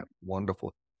 Yeah,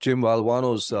 Wonderful. Jim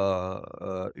Valvano's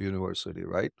university,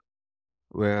 right?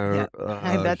 yeah, Where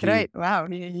that's right. Wow,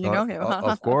 you know him.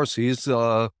 of course, he's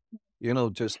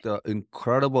just an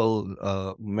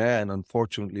incredible man.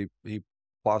 Unfortunately, he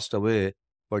passed away,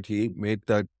 but he made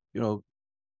that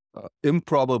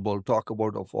improbable talk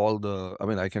about of all the. I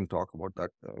mean, I can talk about that.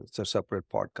 It's a separate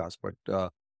podcast, but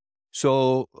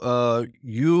so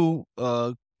you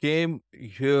came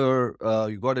here.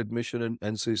 You got admission in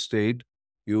NC State.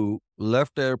 You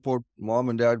left the airport. Mom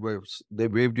and dad they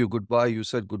waved you goodbye. You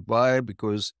said goodbye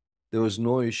because there was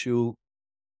no issue.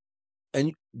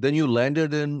 And then you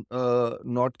landed in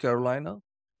North Carolina.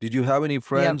 Did you have any Yep.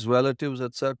 friends, relatives,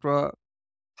 etc.?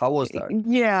 How was that?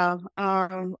 Yeah.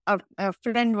 A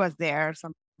friend was there.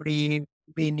 Somebody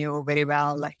we knew very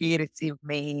well. Like, he received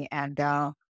me, and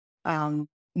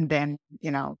then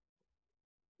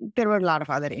there were a lot of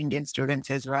other Indian students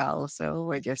as well. So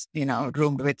we just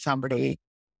roomed with somebody.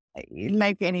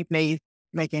 Like any place,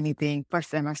 like anything.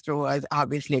 First semester was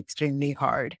obviously extremely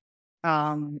hard.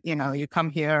 You come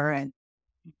here and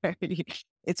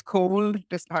it's cold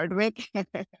to start with.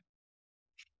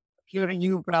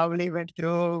 You probably went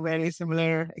through a very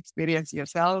similar experience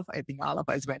yourself. I think all of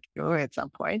us went through at some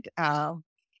point. A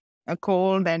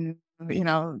cold, and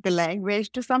the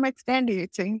language, to some extent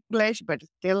it's English, but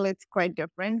still it's quite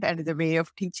different, and the way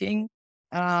of teaching,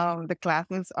 the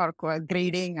classes are quite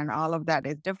grading, and all of that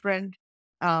is different.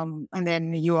 And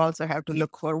then you also have to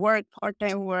look for work,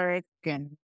 part-time work,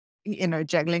 and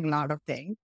juggling a lot of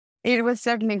things. It was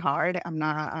certainly hard.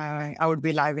 I would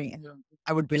be lying.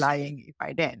 I would be lying if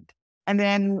I didn't. And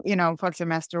then, first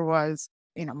semester was,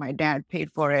 my dad paid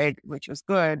for it, which was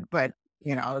good. But,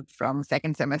 from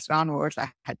second semester onwards,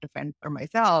 I had to fend for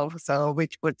myself. So,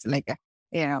 which puts like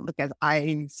because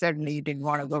I certainly didn't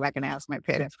want to go back and ask my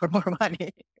parents for more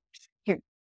money.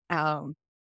 um,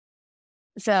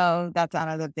 so that's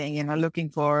another thing, looking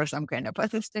for some kind of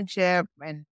assistantship,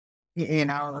 and,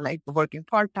 like working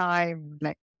part time.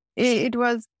 Like, it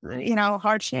was,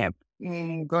 hardship,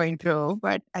 going through.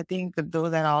 But I think that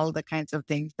those are all the kinds of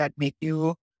things that make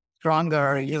you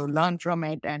stronger. You learn from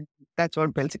it, and that's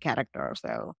what builds a character.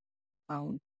 So,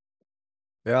 um,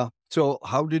 Yeah. So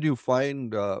how did you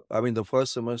find? I mean, the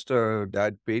first semester,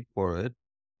 dad paid for it.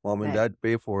 Mom and right. dad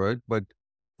pay for it, but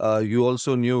you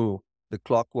also knew the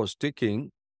clock was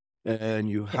ticking, and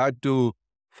you had to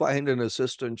find an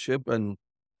assistantship. And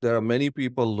there are many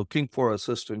people looking for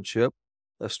assistantship,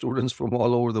 students from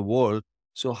all over the world.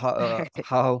 So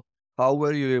how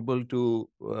were you able to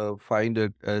find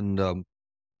it? And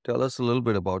tell us a little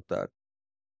bit about that.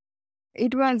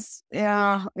 It was,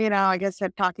 I guess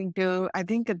that talking to, I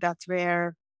think that that's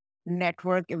where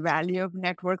value of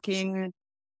networking,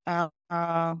 uh,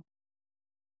 uh,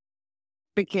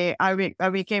 I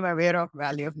became aware of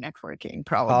value of networking, How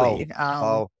probably,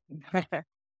 how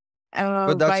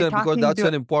But by because talking that's to,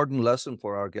 an important lesson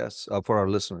for our guests, for our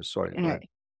listeners. Sorry, go ahead.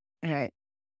 right, right.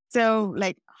 So,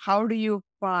 like, how do you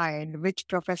find which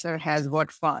professor has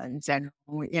what funds and,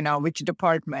 which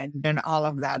department and all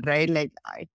of that, right? Like,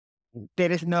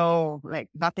 there is no, like,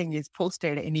 nothing is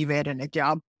posted anywhere in a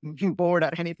job board or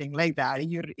anything like that.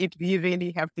 You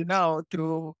really have to know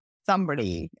through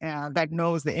somebody that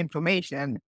knows the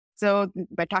information. So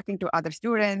by talking to other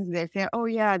students, they say, oh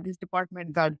yeah, this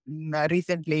department got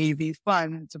recently these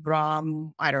funds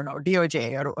from, I don't know,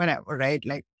 DOJ or whatever, right?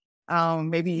 Like,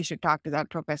 maybe you should talk to that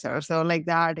professor. So like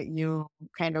that, you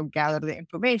kind of gather the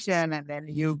information and then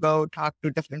you go talk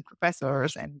to different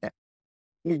professors and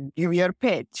you give your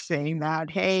pitch saying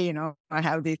that, hey, I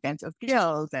have these kinds of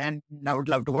skills and I would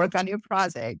love to work on your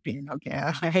project.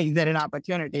 Hey, is there an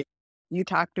opportunity? You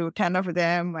talk to 10 of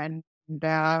them and,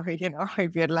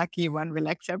 if you're lucky, one will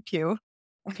accept you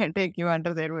and take you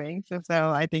under their wings. So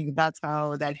I think that's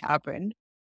how that happened.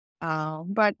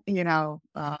 But,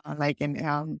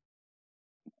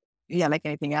 like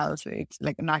anything else, it's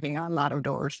like knocking on a lot of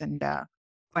doors and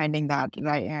finding that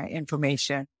right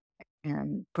information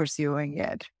and pursuing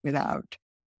it without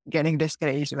getting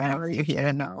discouraged whenever you hear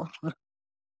a no.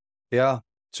 Yeah.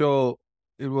 So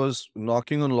it was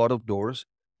knocking on a lot of doors,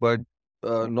 but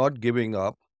not giving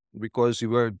up because you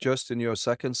were just in your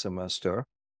second semester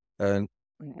and,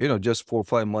 just 4 or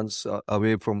 5 months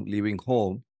away from leaving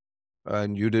home,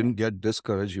 and you didn't get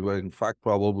discouraged. You were, in fact,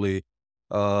 probably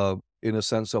in a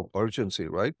sense of urgency,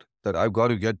 right? That I've got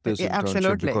to get this Yeah, internship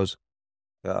absolutely. because,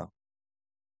 yeah,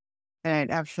 Right,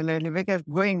 absolutely. Because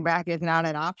going back is not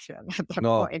an option at that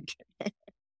no. point.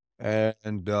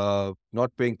 And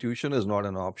not paying tuition is not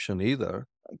an option either,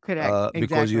 Correct.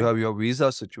 because you Exactly. have your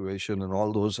visa situation and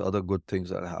all those other good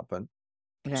things that happen.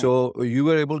 Right. So you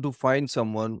were able to find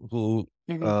someone who,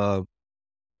 Mhm.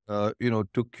 uh,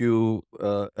 took you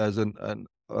as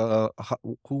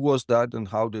who was that and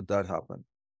how did that happen?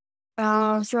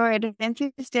 So at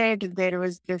NC State, there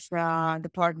was this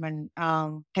department,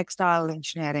 textile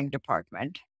engineering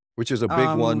department. Which is a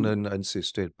big one Um, in NC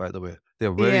State, by the way.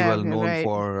 They're very yeah, well known right.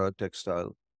 for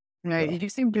textile. Right. Yeah. You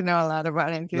seem to know a lot about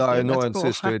NC Yeah, I State. know That's NC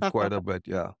cool. State quite a bit.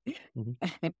 Yeah. Mhm.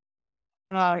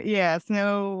 Yeah.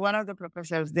 So one of the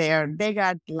professors there, they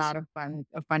got a lot of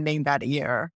funding that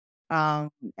year. Um,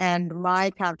 and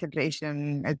my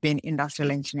concentration has been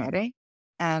industrial engineering.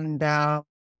 And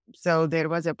so there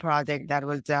was a project that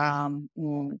was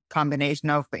combination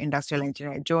of industrial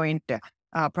engineering, joint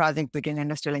project between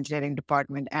industrial engineering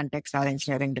department and textile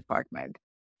engineering department.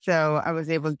 So I was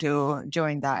able to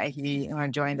join that. He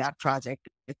joined that project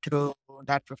through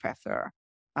that professor.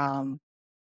 Um,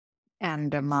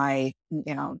 and the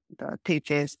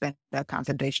thesis, the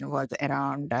concentration was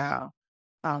around,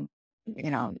 um,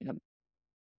 you know,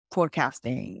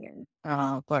 forecasting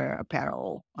for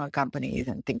apparel companies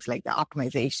and things like the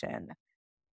optimization,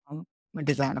 um,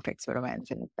 design of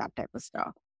experiments and that type of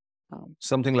stuff. Um,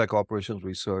 Something like operations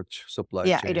research, supply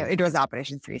yeah, chain, it was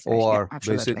operations research. Yeah, OR.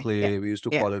 absolutely. Yeah, Basically, we used to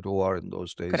yeah, call it OR in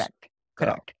those days. correct, Yeah.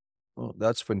 correct. Oh,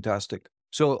 that's fantastic.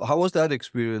 So, how was that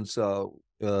experience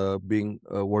being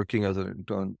working as an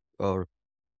intern or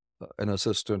an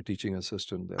assistant, teaching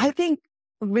assistant I there? think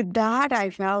with that, I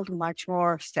felt much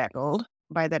more settled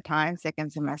by the time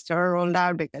second semester rolled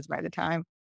out because by the time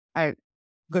I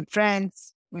good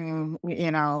friends, and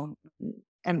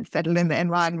settled in the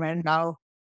environment. Now,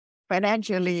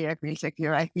 financially, I feel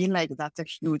secure. I feel like that's a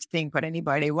huge thing for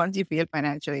anybody. Once you feel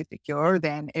financially secure,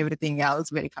 then everything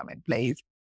else will come in place.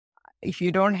 If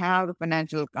you don't have the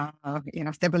financial,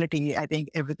 stability, I think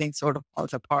everything sort of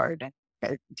falls apart and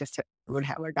it just would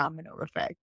have a domino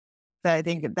effect. So I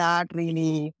think that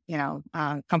really,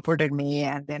 comforted me.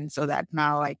 And then so that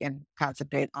now I can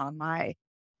concentrate on my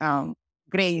um,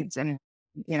 grades and,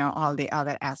 all the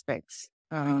other aspects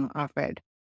of it.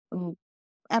 Mm,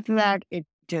 After that, it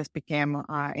just became,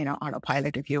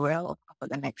 autopilot, if you will, for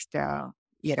the next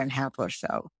year and a half or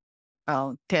so,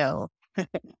 till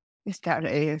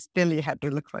still you had to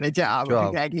look for a job,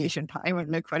 Job. graduation time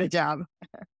and look for a job.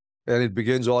 And it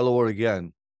begins all over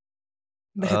again.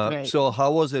 That's right. So,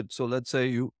 how was it? So, let's say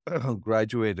you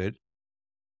graduated,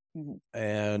 Mhm.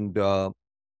 and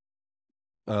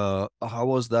how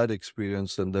was that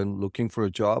experience? And then looking for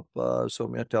a job,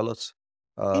 Soumya, tell us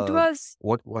It uh, was,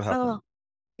 what uh, happened?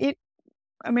 it,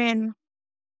 I mean,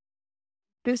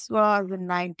 this was in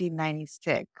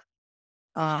 1996.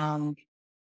 Um,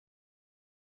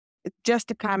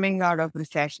 just coming out of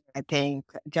recession, I think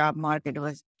job market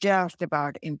was just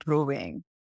about improving.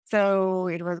 So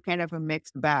it was kind of a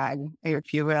mixed bag,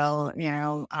 if you will.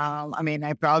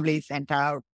 I probably sent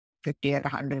out 50 or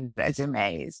 100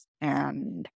 resumes,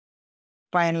 and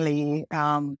finally,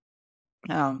 um,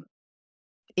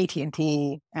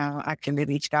 AT&T actually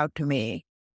reached out to me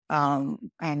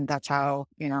And that's how,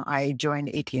 I joined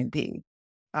AT&T.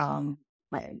 Um,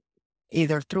 I-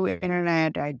 Either through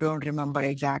internet, I don't remember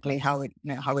exactly how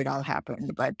it all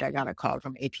happened, but I got a call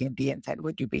from AT&T and said,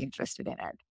 "Would you be interested in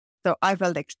it?" So I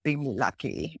felt extremely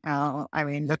lucky. I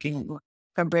mean, looking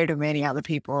compared to many other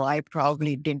people, I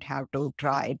probably didn't have to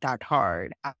try that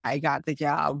hard. I got the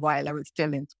job while I was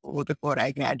still in school before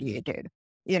I graduated.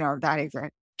 That is a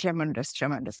tremendous,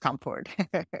 tremendous comfort,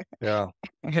 Yeah.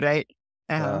 right?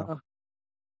 Yeah. Uh,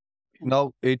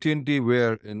 Now, AT&T,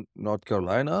 where in North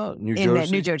Carolina, New in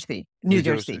New Jersey? Jersey, New New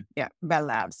Jersey. Jersey, yeah, Bell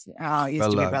Labs used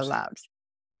Bell to be Bell Labs. Labs,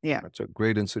 yeah, That's a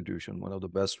great institution, one of the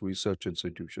best research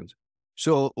institutions.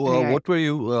 So, right. what were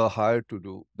you hired to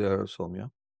do there,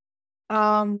 Soumya?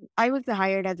 I was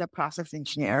hired as a process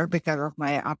engineer because of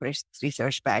my operations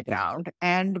research background,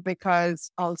 and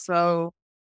because also,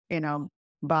 you know,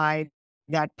 by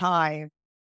that time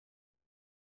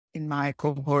in my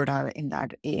cohort, in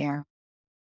that year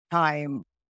time,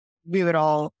 we were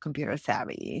all computer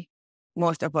savvy.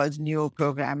 Most of us knew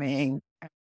programming,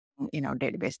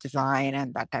 database design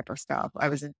and that type of stuff.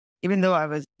 Even though I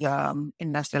was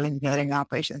industrial engineering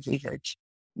operations research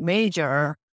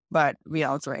major, but we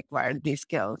also acquired these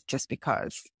skills just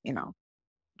because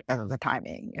of the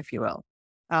timing, if you will.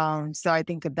 So I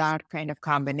think that kind of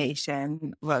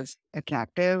combination was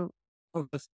attractive for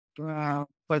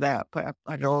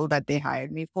a role that they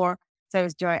hired me for. So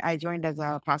I joined as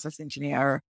a process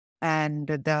engineer, and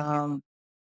the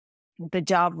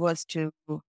job was to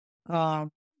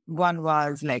um, one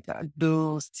was like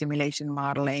do simulation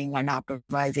modeling and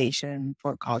optimization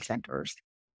for call centers.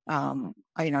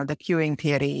 The queuing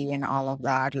theory and all of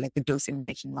that, like do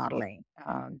simulation modeling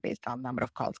based on number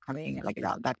of calls coming, like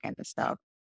that kind of stuff.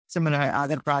 Similar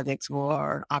other projects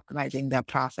were optimizing the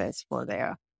process for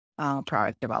their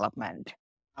product development.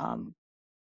 Um,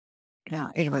 yeah,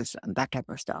 it was that type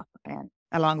of stuff, and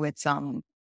along with some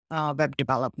web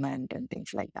development and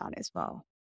things like that as well.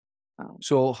 Um,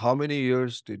 So, how many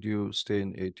years did you stay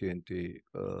in AT&T?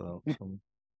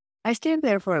 I stayed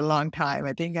there for a long time.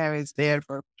 I think I was there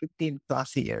for 15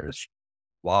 plus years.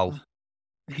 Wow.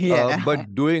 Uh, Yeah,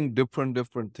 But doing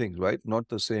different things, right? Not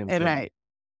the same thing. right.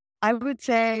 I would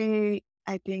say,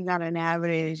 I think on an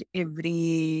average,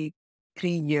 every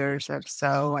 3 years or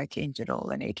so, I changed a role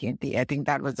in AT&T. I think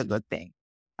that was a good thing.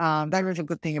 That was a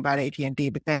good thing about AT&T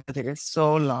because it is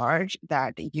so large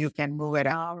that you can move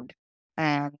around,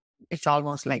 and it's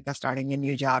almost like starting a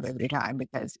new job every time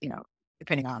because,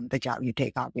 depending on the job you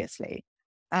take, obviously.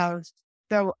 Uh,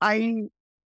 so I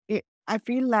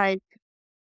feel like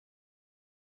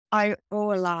I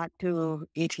owe a lot to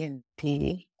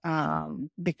AT&T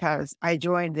because I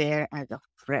joined there as a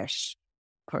fresh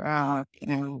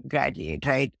graduate,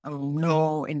 right?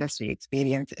 No industry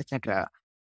experience, etc.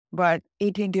 But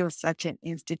AT&T was such an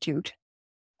institute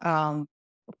um,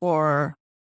 for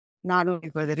not only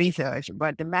for the research,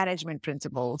 but the management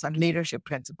principles and leadership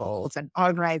principles and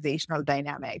organizational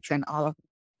dynamics and all of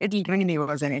it. It really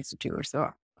was an institute.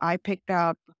 So I picked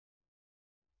up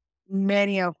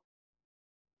many of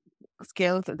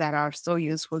skills that are so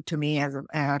useful to me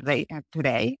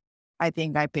today. I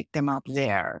think I picked them up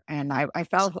there, and I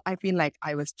feel like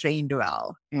I was trained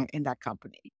well in that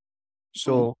company. Mm.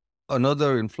 So,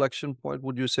 another inflection point,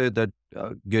 would you say that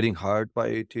getting hired by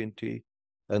AT&T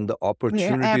and the Yeah,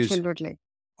 opportunities absolutely.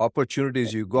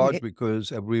 opportunities you got Yeah,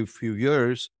 because every few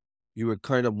years you were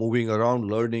kind of moving around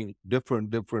learning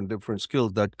different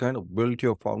skills that kind of built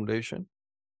your foundation.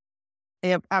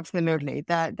 yep, absolutely.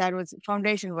 That was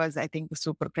foundation was, I think,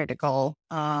 super critical.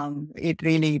 It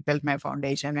really built my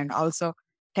foundation, and also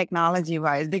technology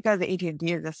wise, because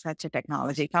AT&T is such a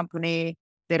technology company,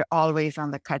 they're always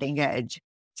on the cutting edge.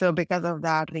 So because of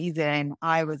that reason,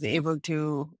 I was able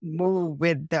to move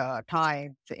with the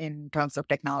times in terms of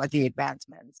technology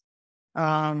advancements.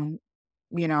 Um,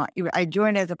 I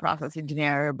joined as a process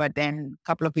engineer, but then a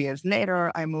couple of years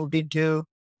later, I moved into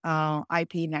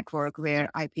IP network, where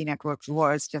IP networks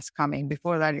was just coming.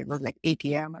 Before that, it was like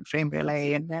ATM and frame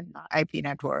relay, and then IP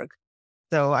network.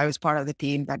 So I was part of the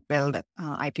team that built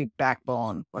IP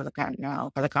backbone for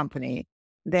for the company.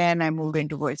 Then I moved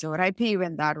into voice over IP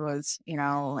when that was,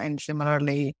 and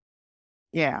similarly,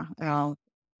 yeah.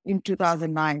 In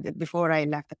 2009, before I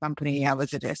left the company, I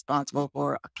was responsible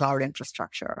for a cloud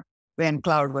infrastructure when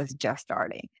cloud was just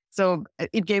starting. So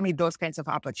it gave me those kinds of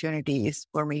opportunities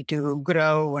for me to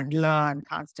grow and learn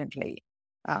constantly,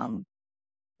 um,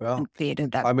 Well, and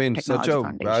created that I mean, such technology a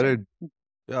foundation. varied,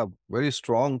 yeah, very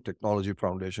strong technology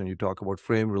foundation. You talk about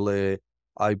frame relay,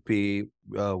 IP,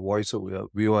 voice over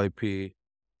VoIP,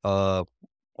 uh,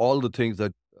 all the things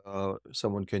that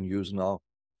someone can use now.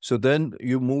 So then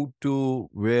you moved to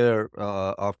where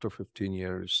after 15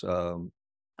 years?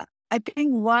 I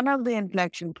think one of the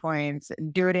inflection points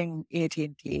during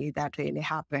AT&T that really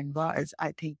happened was,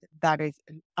 I think that is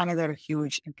another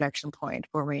huge inflection point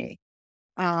for me.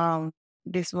 Um,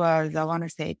 this was, I want to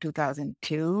say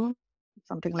 2002,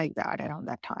 something like that, around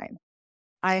that time.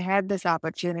 I had this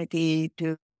opportunity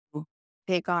to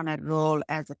take on a role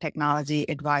as a technology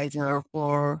advisor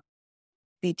for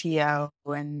CTO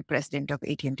and president of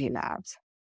AT&T Labs.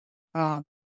 Uh,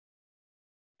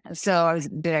 so I was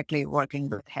directly working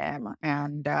with him,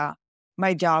 and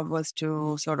my job was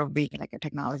to sort of be like a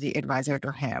technology advisor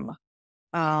to him,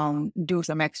 do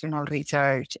some external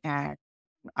research, and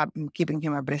keeping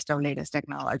him abreast of latest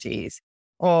technologies,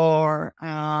 or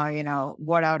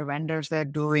what our vendors are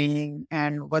doing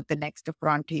and what the next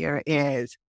frontier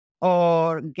is,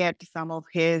 or get some of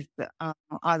his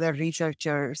other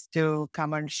researchers to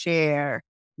come and share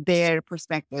their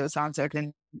perspectives on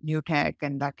certain new tech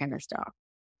and that kind of stuff,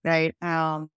 right?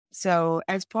 So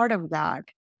as part of that,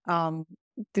 um,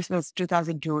 this was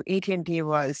 2002. AT&T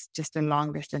was just a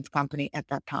long distance company at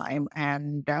that time,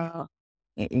 and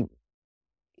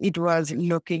it was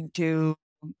looking to,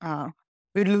 uh,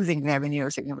 we're losing revenue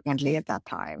significantly at that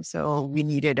time. So we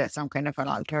needed some kind of an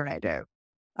alternative.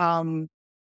 Um,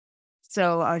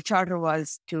 so our charter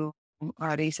was to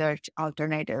research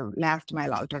alternative, last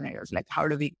mile alternatives, like how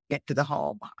do we get to the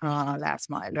home last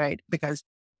mile, right? Because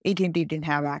AT&T didn't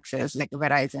have access, like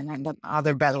Verizon and the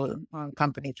other Bell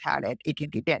companies had it.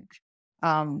 AT&T didn't.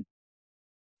 Um,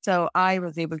 so I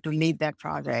was able to lead that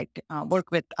project,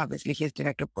 work with obviously his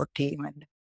direct report team, and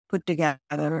put together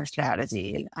a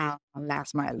strategy,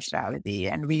 last mile strategy.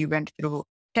 And we went through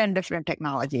 10 different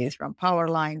technologies, from power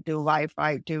line to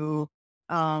Wi-Fi to,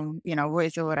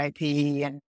 voice over IP,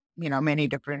 and, many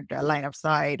different line of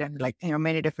sight, and like,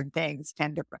 many different things,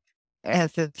 10 different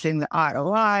assessing the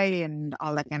ROI and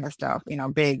all that kind of stuff,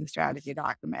 big strategy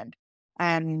document.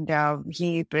 And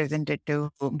he presented to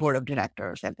board of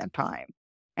directors at that time.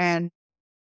 And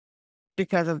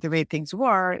because of the way things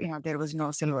were, there was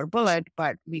no silver bullet,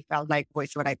 but we felt like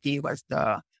voice over IP was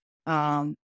the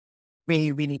um,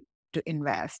 way we need to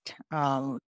invest.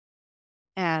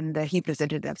 And he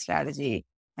presented that strategy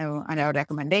and our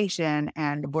recommendation,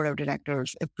 and the board of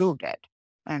directors approved it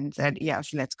and said,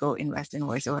 yes, let's go invest in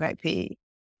voice over IP.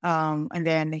 And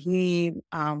then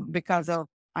because of,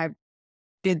 I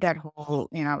did that whole,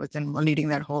 I was leading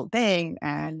that whole thing,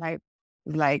 and I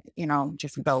was like,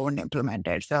 just go and implement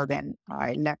it. So then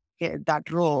I left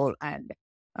that role and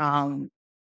um,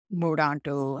 moved on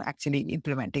to actually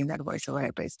implementing that voice over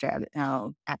IP strategy,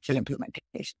 actual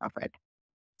implementation of it.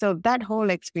 So that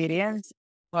whole experience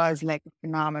was like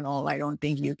phenomenal. I don't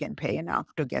think you can pay enough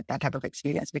to get that type of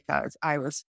experience, because I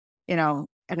was,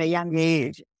 at a young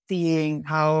age, seeing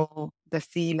how the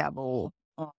C-level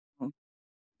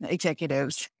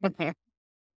executives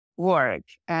work,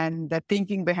 and the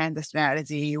thinking behind the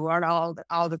strategy, what all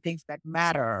the things that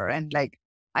matter. And like,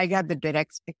 I got the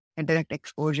direct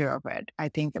exposure of it. I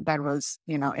think that was,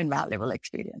 invaluable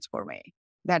experience for me.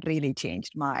 That really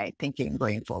changed my thinking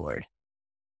going forward.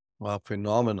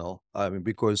 Phenomenal. I mean,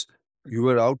 because you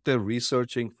were out there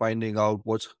researching, finding out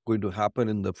what's going to happen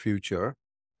in the future.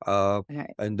 Uh,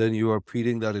 Right. and then you are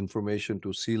feeding that information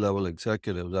to C-level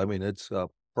executives. I mean, it's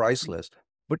priceless.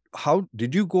 But how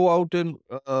did you go out and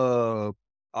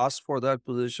ask for that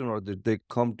position, or did they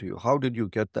come to you? How did you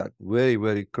get that very,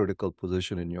 very critical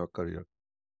position in your career?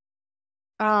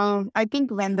 I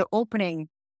think when the opening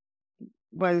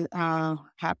was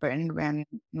happened, when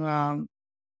um,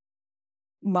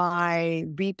 my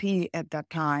VP at that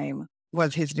time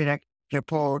was his direct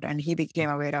report, and he became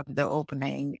aware of the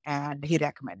opening, and he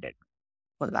recommended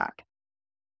for that.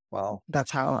 Wow.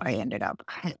 That's how I ended up.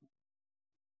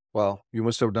 Well, you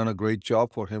must have done a great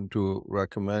job for him to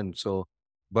recommend. So,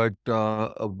 but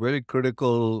a very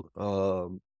critical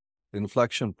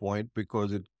inflection point,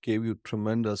 because it gave you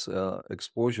tremendous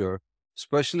exposure,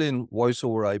 especially in voice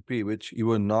over IP, which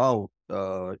even now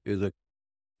is a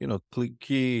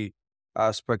key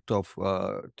aspect of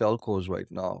telcos right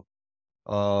now.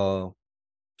 Uh,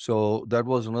 so that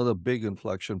was another big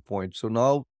inflection point. So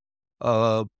now,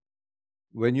 uh,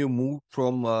 when you moved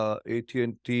from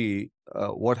AT&T,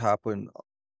 what happened?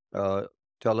 Uh,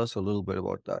 Tell us a little bit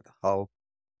about that. How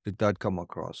did that come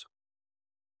across?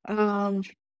 um,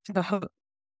 so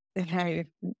I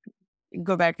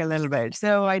go back a little bit.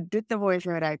 So I did the voice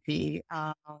over IP,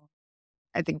 I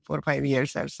think 4 or 5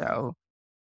 years or so.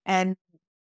 And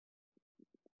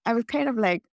I was kind of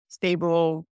like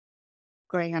stable,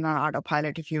 going on an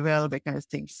autopilot, if you will, because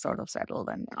things sort of settled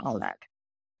and all that.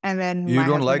 And then You my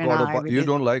don't husband like and I, we you just,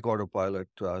 don't like autopilot,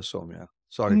 Soumya.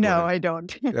 Sorry, go no, ahead. I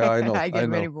don't. Yeah, I know, I I get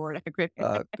very know. bored. I quit.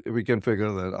 We can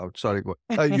figure that out. Sorry, go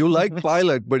ahead. You like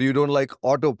pilot, but you don't like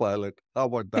autopilot. How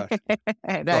about that?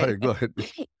 Right. Sorry, go ahead.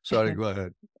 Sorry, go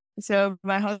ahead. So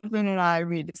my husband and I,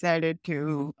 we decided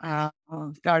to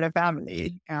start a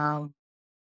family.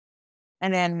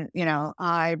 And then,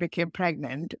 I became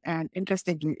pregnant. And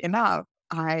interestingly enough,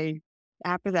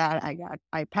 after that,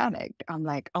 I panicked. I'm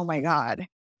like, oh my God,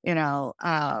 you know,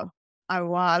 uh,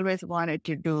 always wanted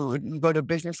to go to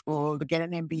business school to get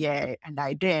an MBA, and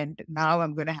I didn't. Now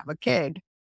I'm going to have a kid,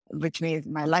 which means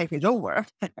my life is over.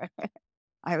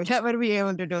 I will never be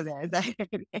able to do this.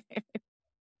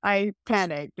 I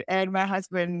panicked, and my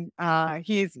husband,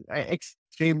 he's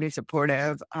extremely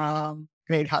supportive,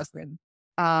 great husband.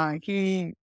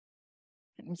 He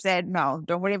said, "No,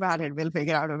 don't worry about it. We'll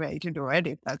figure out a way to do it.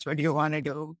 If that's what you want to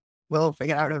do, we'll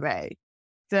figure out a way."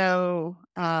 So,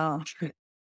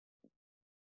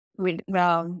 we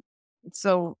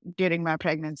so during my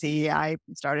pregnancy, I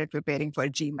started preparing for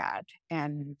GMAT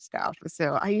and stuff.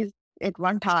 So I used at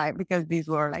one time, because these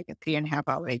were like a 3.5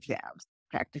 hour exams,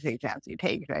 practice exams you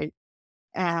take, right?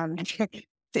 And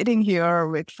sitting here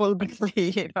with full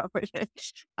belly,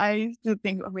 I used to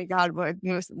think, oh my God,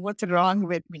 what's wrong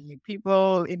with me?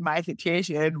 People in my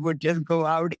situation would just go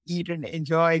out, eat and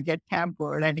enjoy, get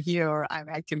pampered. And here I'm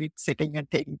actually sitting and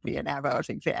taking 3.5 hours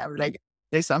exam. Like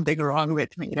there's something wrong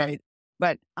with me, right?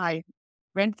 But I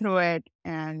went through it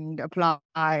and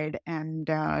applied and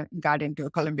got into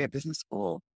a Columbia Business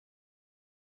School.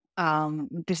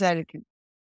 Decided to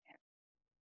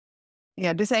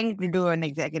Yeah, decided to do an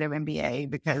executive MBA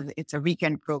because it's a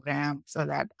weekend program so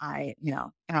that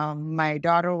my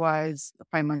daughter was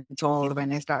 5 months old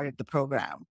when I started the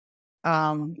program.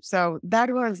 So that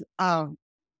was,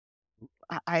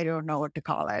 I don't know what to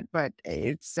call it, but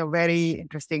it's a very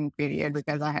interesting period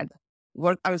because I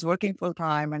was working full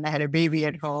time and I had a baby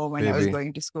at home and I was Baby.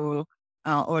 going to school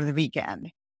over the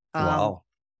weekend. Um, Wow.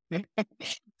 It's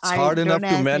I hard don't enough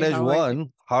to ask me manage how I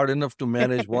one. Hard enough to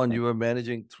manage one. You were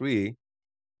managing three.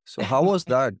 So how was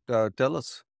that? Tell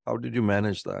us. How did you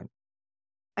manage that?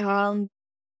 um,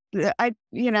 I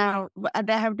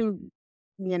have to,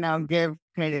 give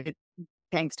credit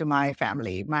thanks to my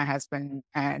family, my husband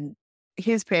and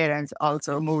his parents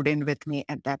also moved in with me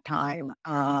at that time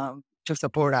to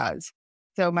support us.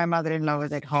 So my mother-in-law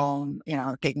was at home,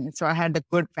 so I had the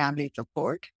good family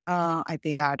support. I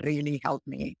think that really helped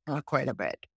me quite a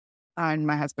bit. And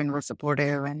my husband was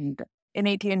supportive. And in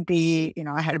AT&T,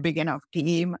 I had a big enough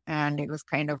team and it was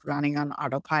kind of running on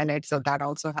autopilot. So that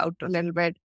also helped a little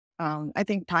bit. I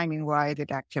think timing wise,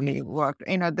 it actually worked.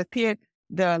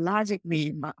 The logic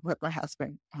with my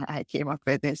husband I came up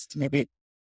with is maybe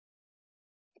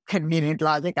convenient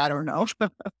logic. I don't know.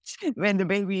 When the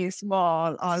baby is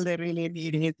small, all they really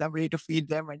need is somebody to feed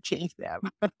them and change them.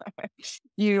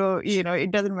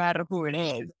 It doesn't matter who it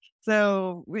is.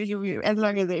 So as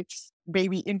long as it's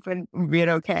baby infant, we're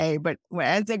okay. But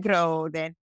as they grow,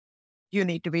 then you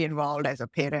need to be involved as a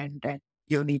parent and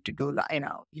you need to do,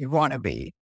 you want to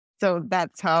be. So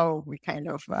that's how we kind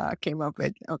of came up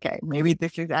with, okay, maybe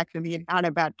this is actually not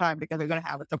a bad time because we're going to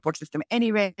have a support system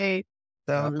anyway.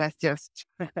 So Yeah, let's just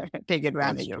take that's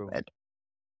advantage of true. it.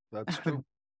 That's true.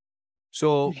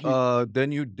 So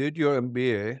then you did your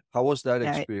MBA. How was that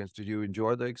Yeah, experience? Did you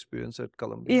enjoy the experience at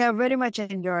Columbia? yeah, very much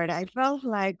enjoyed. I felt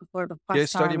like for the Case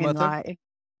first study time in method? life,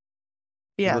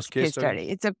 It was yes, case case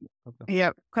study? study. Okay.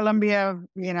 Yeah, Columbia,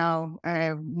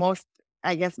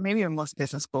 I guess maybe most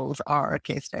business schools are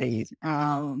case studies.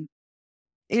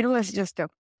 It was just a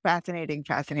fascinating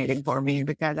for me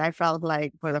because I felt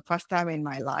like for the first time in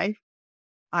my life,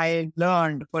 I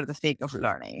learned for the sake of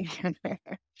learning.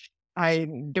 I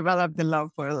developed the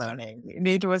love for learning.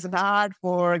 It was not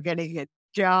for getting a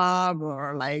job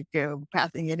or like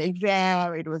passing an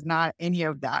exam. It was not any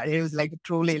of that. It was like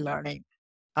truly learning.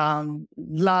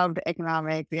 Loved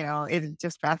economics. It's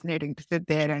just fascinating to sit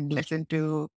there and listen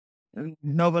to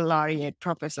Nobel laureate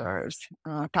professors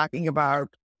talking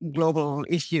about global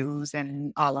issues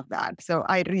and all of that. So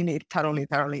I really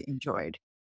thoroughly enjoyed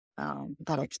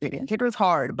that experience. It was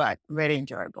hard, but very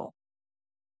enjoyable.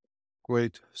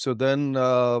 Great. So then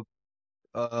uh,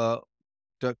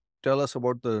 t tell us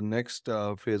about the next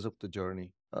phase of the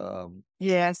journey.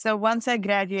 Yeah. So once I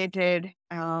graduated,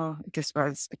 this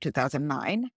was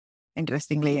 2009,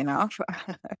 interestingly enough.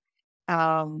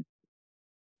 um,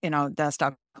 the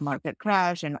stock market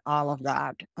crash and all of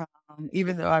that.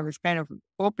 Even though I was kind of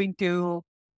hoping to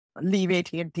leave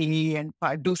AT&T and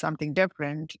do something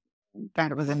different,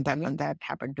 that wasn't done, and that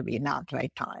happened to be not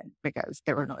right time because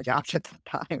there were no jobs at that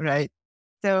time, right?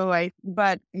 So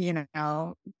but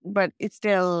it's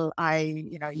still,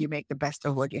 you make the best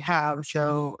of what you have.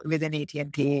 So within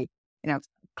AT&T,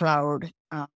 cloud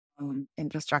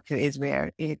infrastructure is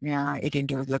where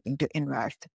AT&T was looking to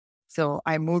invest. So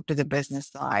I moved to the business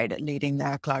side, leading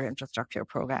the cloud infrastructure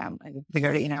program. I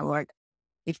figured, what,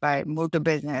 if I move to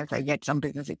business, I get some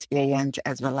business experience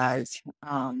as well as,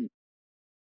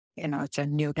 it's a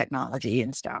new technology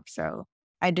and stuff. So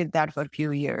I did that for a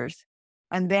few years.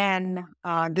 And then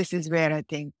this is where I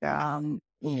think,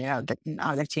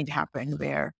 the change happened,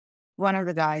 where one of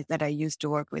the guys that I used to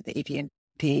work with at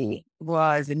AT&T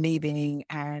was leaving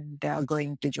and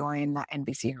going to join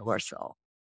NBC Universal.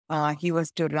 He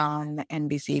was to run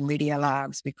NBC Media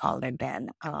Labs, we called it then.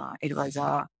 It was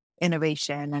a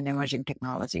innovation and emerging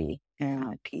technology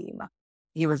team.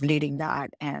 He was leading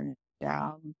that. And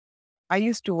I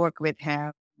used to work with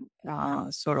him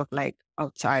sort of like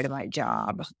outside of my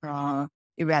job,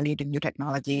 evaluating new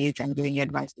technologies and giving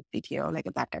advice to CTO, like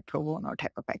that type pro bono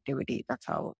type of activity. That's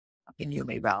how he knew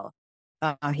me well.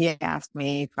 He asked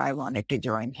me if I wanted to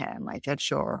join him. I said,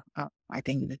 sure. I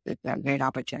think this is a great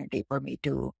opportunity for me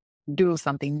to do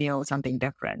something new, something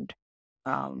different.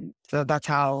 So that's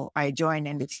how I joined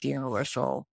NBC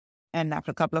Universal. And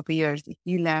after a couple of years,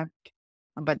 he left,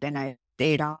 but then I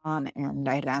stayed on and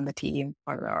I ran the team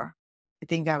for, I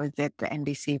think I was at the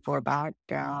NBC for about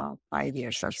 5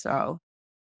 years or so.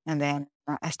 And then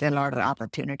Estée Lauder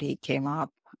opportunity came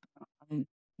up um,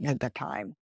 at the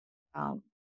time. Um,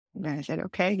 then I said,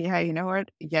 okay, yeah, you know what?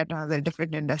 Yet another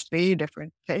different industry,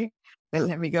 different thing. Well,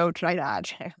 let me go try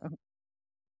that.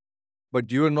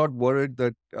 But you're not worried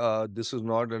that this is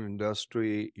not an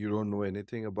industry you don't know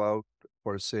anything about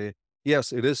per se.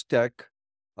 Yes, it is tech.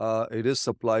 It is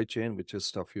supply chain, which is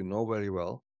stuff you know very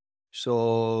well.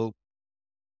 So,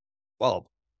 well,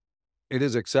 it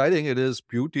is exciting. It is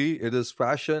beauty. It is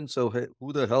fashion. So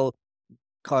who the hell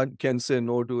can say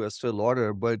no to Estee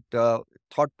Lauder? But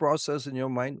thought process in your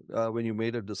mind when you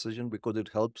made a decision, because it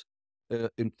helps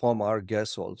inform our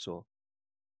guests also.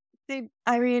 See,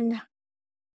 I mean,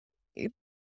 it-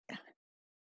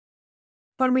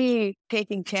 for me,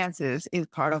 taking chances is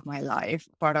part of my life,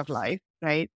 part of life,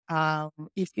 right?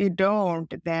 If you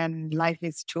don't, then life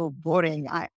is too boring.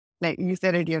 Like you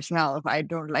said it yourself. I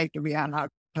don't like to be on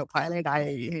autopilot.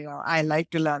 I like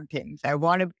to learn things. I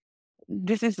want to.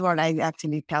 This is what I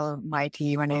actually tell my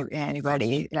team and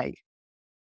anybody. Like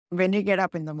when you get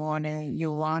up in the morning,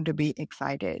 you want to be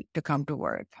excited to come to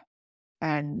work,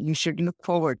 and you should look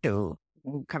forward to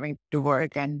coming to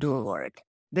work and do work.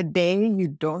 The day you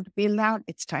don't feel that,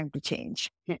 it's time to change.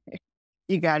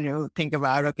 You got to think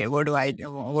about, okay, what do I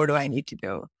do? What do I need to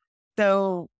do?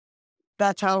 So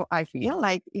that's how I feel.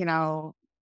 Like,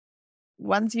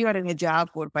 once you are in a job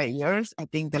for 5 years, I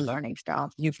think the learning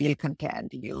stuff, you feel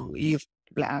content. You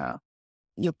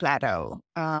plateau.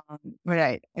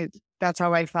 Right. That's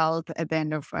how I felt at the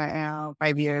end of 5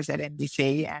 years at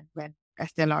NBC. And when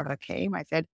Estee Lauder came, I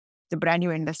said, it's a brand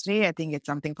new industry. I think it's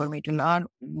something for me to learn.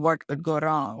 What could go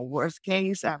wrong? Worst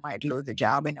case, I might lose the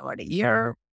job in about a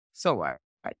year. So what?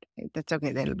 Right. That's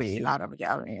okay. There'll be a lot of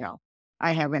job,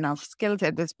 I have enough skills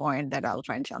at this point that I'll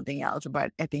find something else.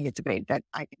 But I think it's great that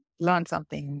I can learn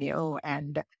something new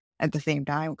and at the same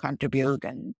time contribute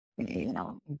and,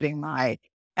 bring my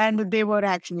and they were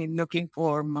actually looking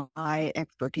for my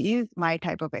expertise, my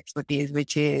type of expertise,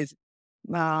 which is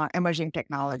emerging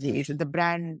technologies. The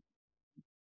brand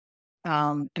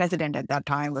president at that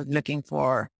time was looking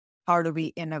for how do we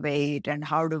innovate and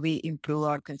how do we improve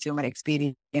our consumer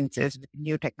experiences with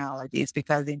new technologies?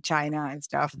 Because in China and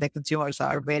stuff, the consumers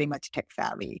are very much tech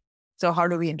savvy. So how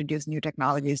do we introduce new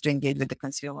technologies to engage with the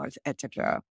consumers,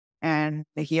 etc. And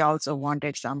he also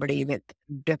wanted somebody with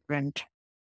different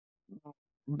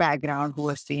background who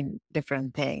has seen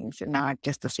different things, not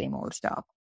just the same old stuff.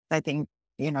 I think,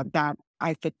 that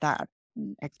I fit that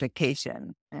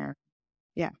expectation. And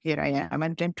yeah, here I am.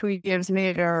 And then 2 years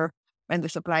later, when the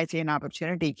supply chain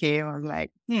opportunity came, I was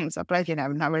like, supply chain,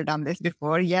 I've never done this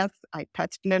before. Yes, I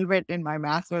touched a little bit in my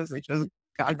master's, which was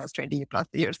almost 20 plus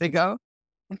years ago.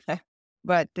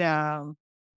 But I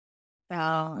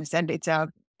said it's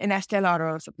in Estee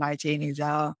Lauder supply chain is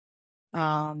a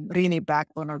really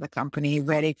backbone of the company,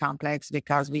 very complex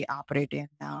because we operate in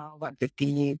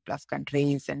 150 plus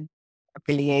countries and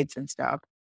affiliates and stuff.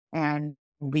 And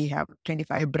we have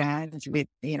 25 brands with,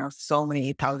 so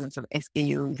many thousands of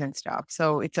SKUs and stuff.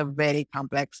 So it's a very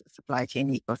complex supply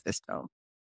chain ecosystem.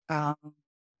 Um,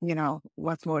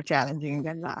 what's more challenging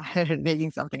than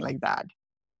making something like that?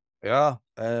 Yeah,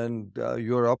 and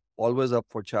you're always up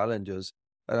for challenges.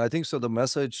 And I think so. The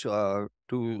message to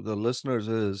the listeners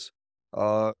is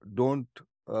don't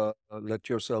let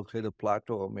yourself hit a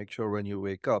plateau. Make sure when you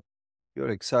wake up, you're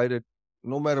excited,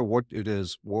 no matter what it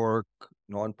is, work,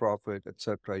 nonprofit,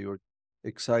 etc. You're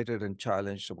excited and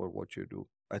challenged about what you do.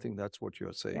 I think that's what you're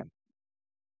Yep. saying.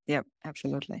 Yep.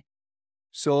 Absolutely.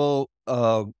 So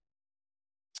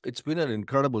it's been an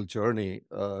incredible journey,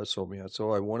 Sowmya.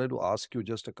 So I wanted to ask you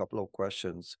just a couple of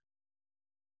questions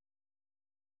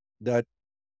that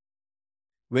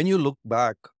when you look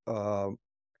back,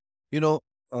 you know,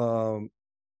 um,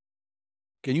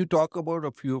 can you talk about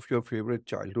a few of your favorite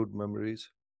childhood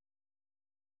memories?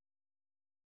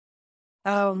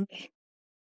 Um,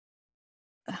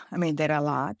 I mean, there are a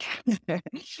lot,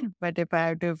 but if I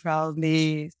have to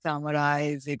probably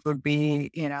summarize, it would be,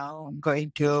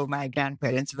 going to my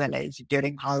grandparents' village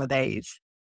during holidays,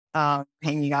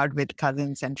 hanging out with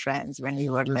cousins and friends when we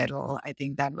were little. I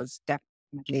think that was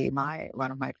definitely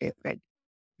one of my favorite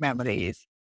memories.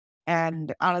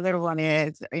 And another one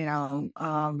is, where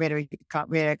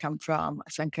I come from,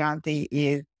 Sankranti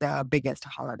is the biggest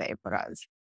holiday for us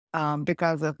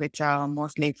because of it's a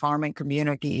mostly farming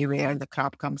community where the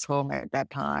crop comes home at that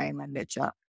time, and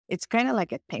it's kind of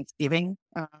like a Thanksgiving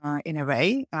in a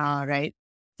way, right?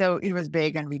 So it was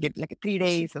big, and we did like 3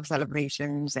 days of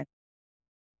celebrations and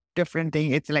different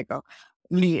thing. It's like a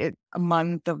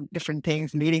month of different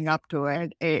things leading up to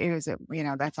it. It was,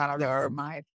 that's another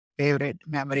my favorite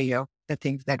memory of the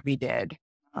things that we did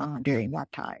during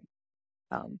that time.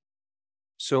 Um,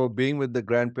 So being with the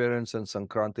grandparents and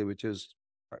Sankranti, which is,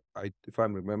 if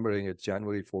I'm remembering, it's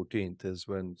January 14th is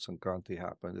when Sankranti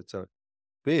happened. It's a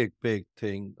big, big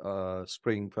thing,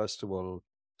 spring festival,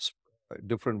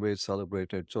 different ways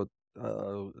celebrated. So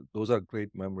those are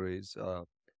great memories.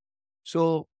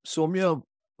 So Somya,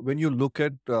 when you look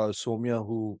at Somya,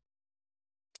 who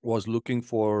was looking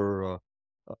for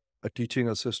a teaching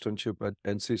assistantship at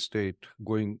NC State,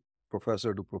 going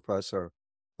professor to professor.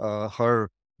 Her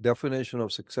definition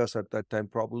of success at that time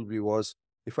probably was,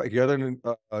 if I get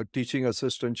a teaching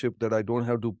assistantship that I don't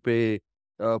have to pay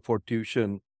for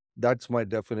tuition, that's my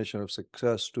definition of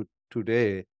success to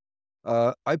today.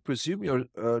 I presume your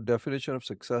definition of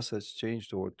success has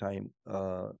changed over time.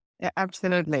 yeah,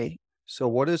 absolutely. So,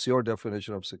 what is your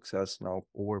definition of success now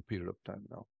over a period of time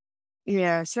now?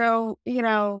 Yeah. So,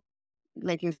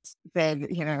 like you said,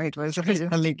 it was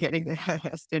originally getting the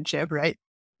assistantship, right?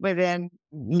 But then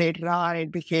later on,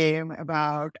 it became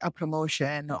about a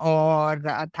promotion or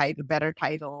a title, better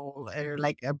title, or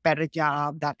like a better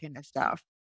job, that kind of stuff.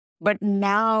 But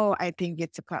now I think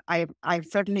I've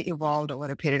certainly evolved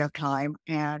over a period of time,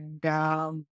 and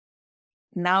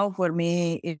now for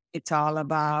me, it's all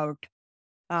about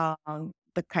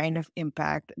the kind of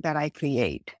impact that I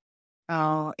create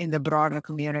in the broader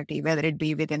community, whether it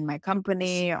be within my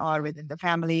company or within the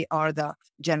family or the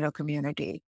general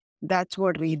community. That's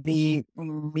what really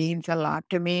means a lot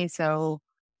to me. So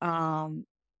um,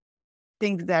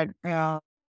 things that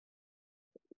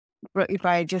if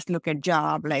I just look at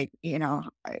job, like,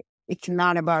 it's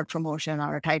not about promotion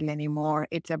or a title anymore.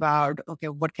 It's about, okay,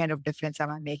 what kind of difference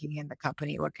am I making in the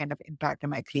company? What kind of impact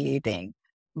am I creating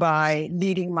by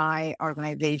leading my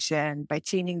organization, by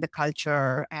changing the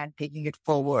culture and taking it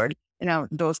forward,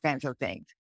 those kinds of things.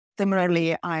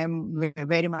 Similarly, I'm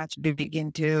very much big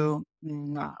into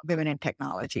women in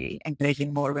technology,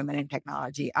 encouraging more women in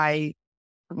technology. I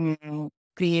mm,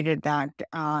 created that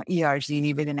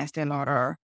ERG within Estée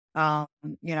Lauder, um,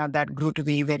 that grew to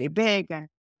be very big. And,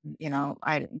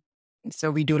 I,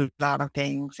 so we do a lot of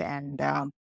things, and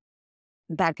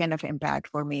that kind of impact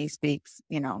for me speaks,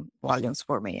 volumes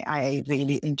for me. I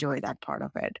really enjoy that part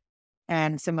of it.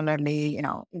 And similarly,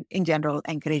 in general,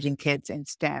 encouraging kids in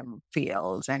STEM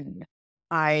fields. And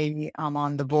I am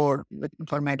on the board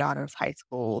for my daughter's high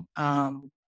school.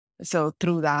 So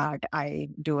through that, I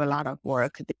do a lot of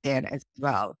work there as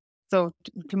well. So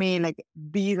to me, like,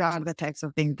 these are the types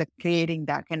of things that creating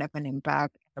that kind of an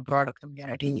impact in the broader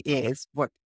community is what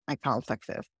I call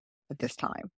success at this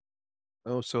time.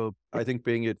 Oh, so I think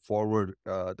paying it forward,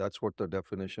 that's what the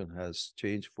definition has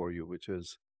changed for you, which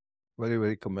is very,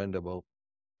 very commendable.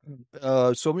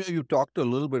 Soumya, you talked a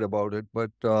little bit about it,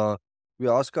 but we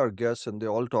ask our guests and they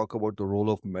all talk about the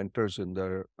role of mentors in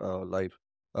their life.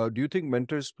 Do you think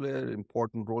mentors play an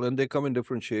important role? And they come in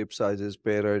different shapes, sizes,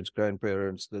 parents,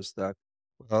 grandparents, this, that.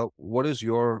 What is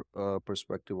your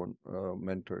perspective on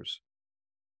mentors?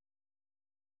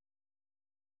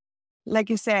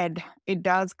 Like you said, it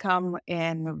does come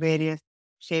in various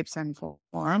shapes and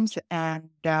forms. And,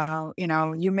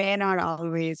 you may not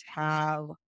always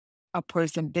have a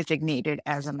person designated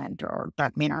as a mentor.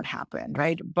 That may not happen,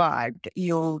 right? But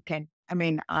you can, I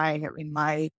mean, in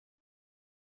my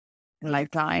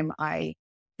lifetime, I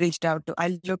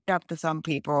I looked up to some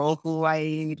people who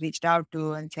I reached out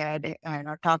to and said,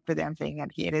 talk to them saying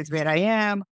that here is where I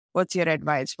am. What's your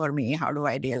advice for me? How do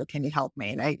I deal? Can you help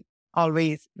me? Like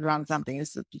always run something.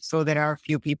 So there are a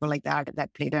few people like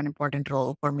that played an important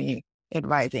role for me,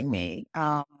 advising me.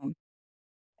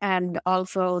 And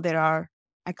also there are,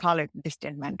 I call it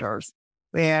distant mentors,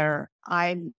 where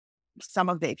some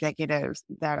of the executives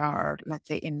that are, let's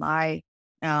say, in my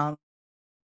um,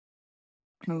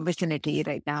 vicinity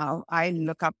right now, I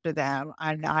look up to them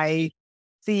and I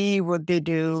see what they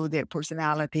do, their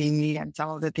personality and some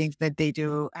of the things that they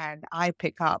do. And I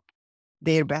pick up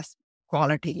their best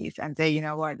qualities and say, you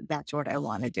know what, that's what I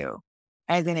want to do.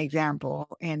 As an example,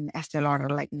 in Estée Lauder,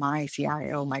 like my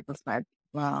CIO, Michael Smith,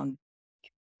 um,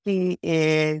 he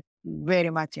is very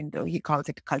much into, he calls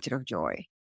it culture of joy.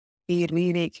 He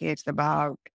really cares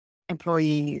about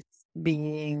employees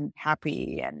being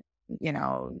happy and,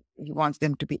 he wants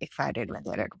them to be excited when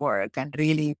they're at work and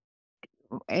really,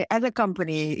 as a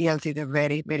company, ELC is a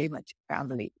very, very much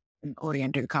family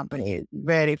oriented company,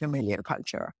 very familiar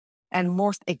culture. And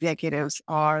most executives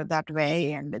are that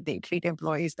way and they treat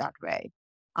employees that way.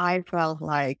 I felt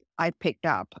like I picked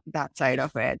up that side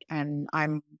of it and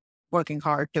I'm working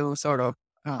hard to sort of,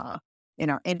 uh,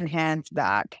 enhance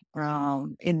that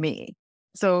in me.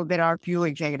 So there are a few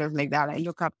executives like that I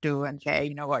look up to and say,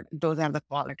 you know what, those are the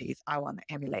qualities I want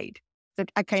to emulate. So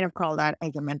I kind of call that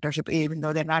as a mentorship, even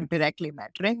though they're not directly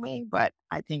mentoring me, but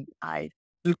I think I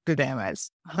look to them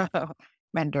as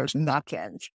mentors in that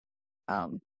sense.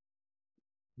 Um,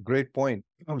 Great point.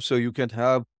 So you can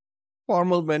have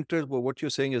formal mentors, but what you're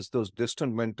saying is those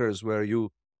distant mentors where you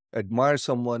admire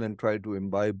someone and try to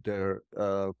imbibe their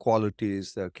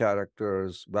qualities, their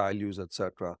characters, values,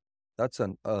 etc. That's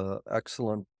an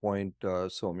excellent point,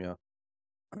 Soumya.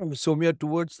 Soumya,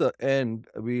 towards the end,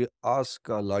 we ask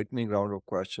a lightning round of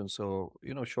questions. So,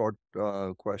 short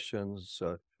questions,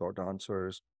 short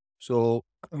answers. So,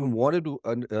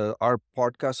 our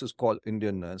podcast is called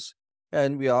Indianness,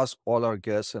 and we ask all our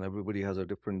guests, and everybody has a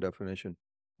different definition.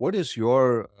 What is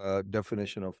your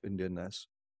definition of Indianness?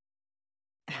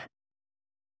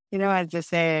 as they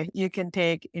say, you can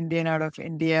take Indian out of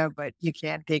India, but you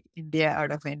can't take India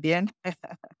out of Indian.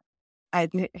 I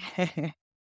think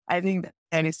I think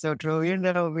that is so true. Even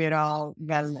though we're all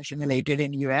well assimilated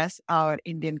in US, our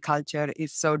Indian culture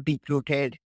is so deep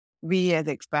rooted. We as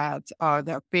expats are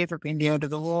the face of India to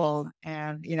the world.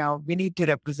 And, we need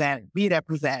to we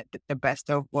represent the best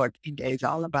of what India is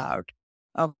all about.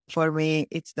 For me,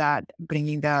 it's that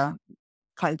bringing the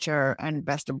culture and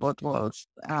best of both worlds,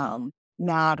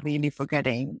 not really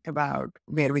forgetting about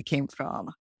where we came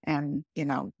from and,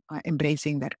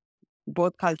 embracing that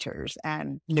both cultures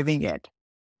and living it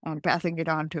and passing it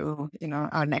on to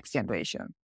our next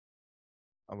generation.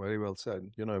 Very well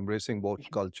said. Embracing both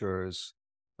cultures,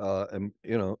 and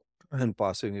and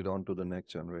passing it on to the next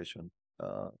generation.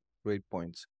 Uh, Great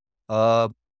points. Uh,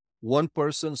 One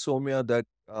person, Soumya, that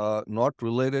not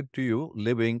related to you,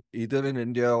 living either in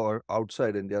India or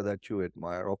outside India that you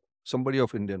admire, or somebody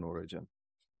of Indian origin,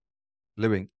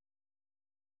 living.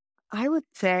 I would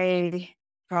say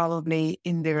probably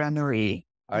Indira Nuri,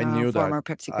 I knew that. former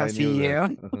PepsiCo I knew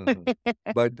that.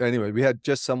 CEO. But anyway, we had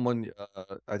just someone,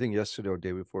 I think yesterday or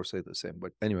day before, say the same.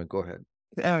 But anyway, go ahead.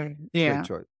 Oh, Great yeah.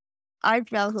 choice. I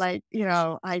felt like,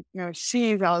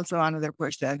 she is also another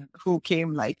person who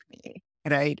came like me,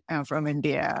 right, from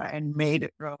India and made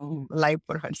her own life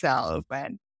for herself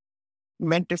and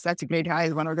went to such great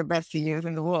heights, one of the best CEOs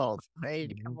in the world, right?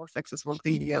 Mhm. Most successful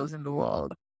CEOs in the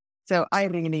world. So I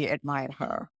really admire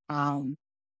her.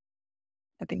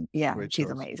 I think, yeah, Great she's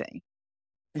choice. amazing.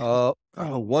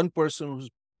 One person who's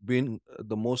been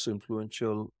the most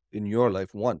influential in your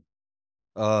life, one,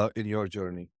 in your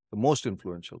journey, the most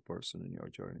influential person in your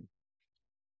journey.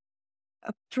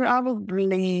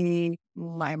 Probably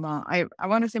my mom. I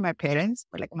want to say my parents,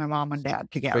 but like my mom and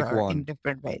dad Pick together in one.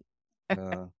 different ways.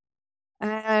 Uh,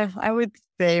 I would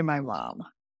say my mom.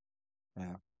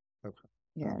 yeah. Okay.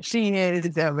 Yeah, she is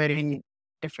a very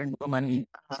different woman.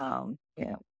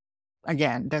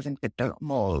 Again, doesn't fit the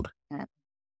mold. Yeah,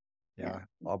 Yeah.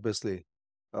 Obviously,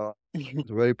 uh,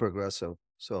 very progressive.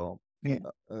 So, yeah.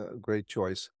 great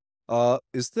choice.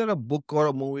 Is there a book or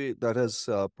a movie that has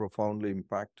profoundly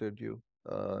impacted you?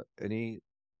 Any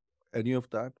of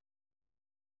that?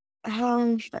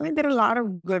 I mean, there are a lot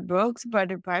of good books,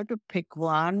 but if I had to pick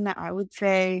one, I would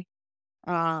say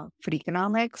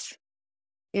Freakonomics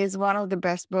is one of the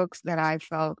best books that I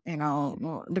felt,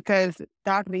 because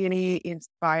that really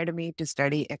inspired me to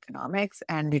study economics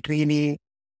and it really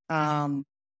um,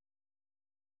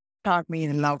 taught me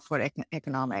the love for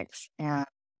economics.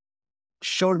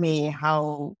 showed me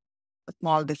how a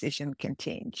small decision can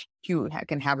change.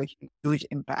 Can have a huge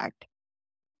impact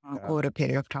Yeah. over a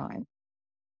period of time.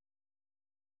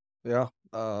 Yeah.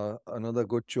 Another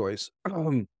good choice.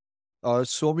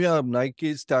 Sowmya,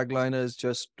 Nike's tagline is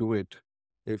just do it.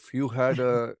 If you had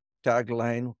a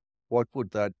tagline, what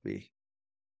would that be?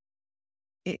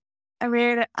 It, I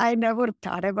mean, I never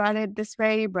thought about it this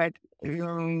way, but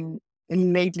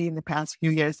lately in the past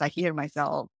few years, I hear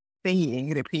myself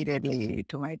saying repeatedly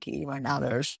to my team and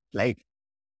others, like,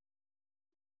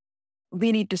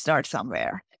 we need to start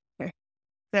somewhere.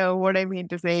 So what I mean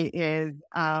to say is,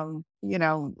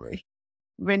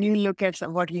 when you look at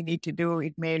what you need to do,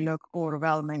 it may look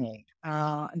overwhelming,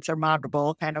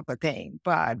 insurmountable kind of a thing,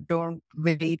 but don't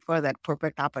wait for that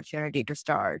perfect opportunity to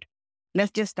start.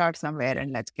 Let's just start somewhere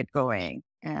and let's get going.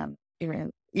 And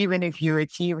even if you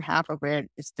achieve half of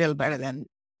it, it's still better than,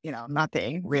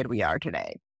 nothing where we are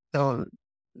today. So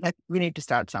we need to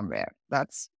start somewhere.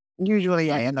 That's usually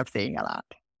I end up saying a lot.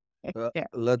 Yeah.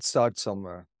 Let's start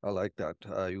somewhere. I like that.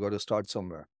 You got to start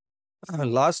somewhere.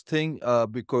 Last thing,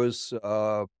 because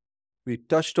we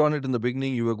touched on it in the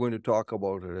beginning, you were going to talk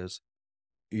about it is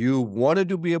you wanted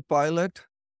to be a pilot,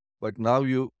 but now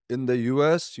you in the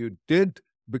US, you did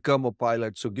become a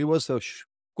pilot. So give us a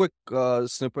quick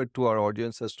snippet to our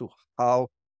audience as to how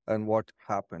and what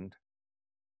happened.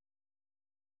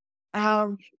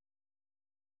 Um,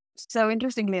 So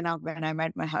interestingly enough, when I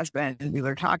met my husband, we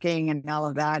were talking and all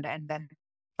of that, and then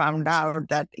found out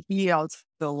that he also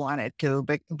wanted to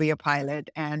be a pilot,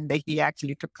 and he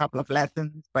actually took a couple of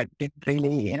lessons, but didn't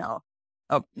really, uh,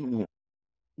 mm,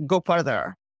 go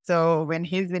further. So when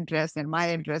his interest and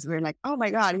my interest, we were like, oh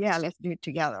my God, yeah, let's do it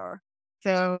together.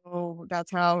 So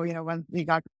that's how, once we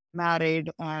got married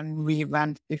and we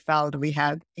felt we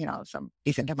had, some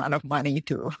decent amount of money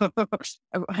to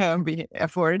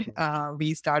afford,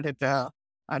 we started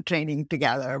training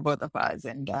together, both of us.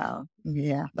 And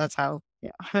yeah, that's how,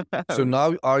 yeah. So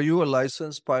now, are you a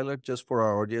licensed pilot, just for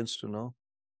our audience to know?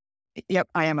 Yep,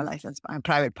 I am I'm a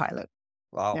private pilot.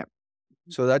 Wow. Yep.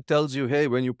 So that tells you, hey,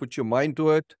 when you put your mind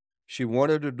to it, she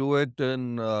wanted to do it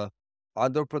in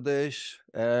Andhra Pradesh,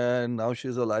 and now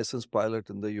she's a licensed pilot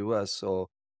in the US. So,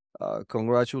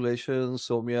 congratulations,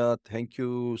 Sowmya. Thank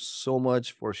you so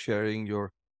much for sharing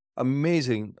your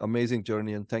amazing, amazing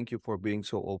journey. And thank you for being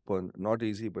so open. Not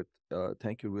easy, but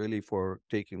thank you really for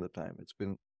taking the time. It's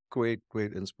been great,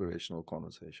 great inspirational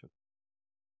conversation.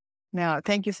 No,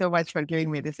 thank you so much for giving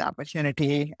me this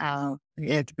opportunity.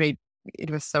 It's great.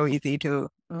 It was so easy to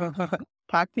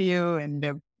talk to you,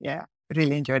 and yeah,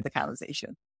 really enjoyed the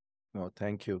conversation. No,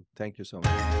 thank you. Thank you so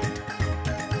much.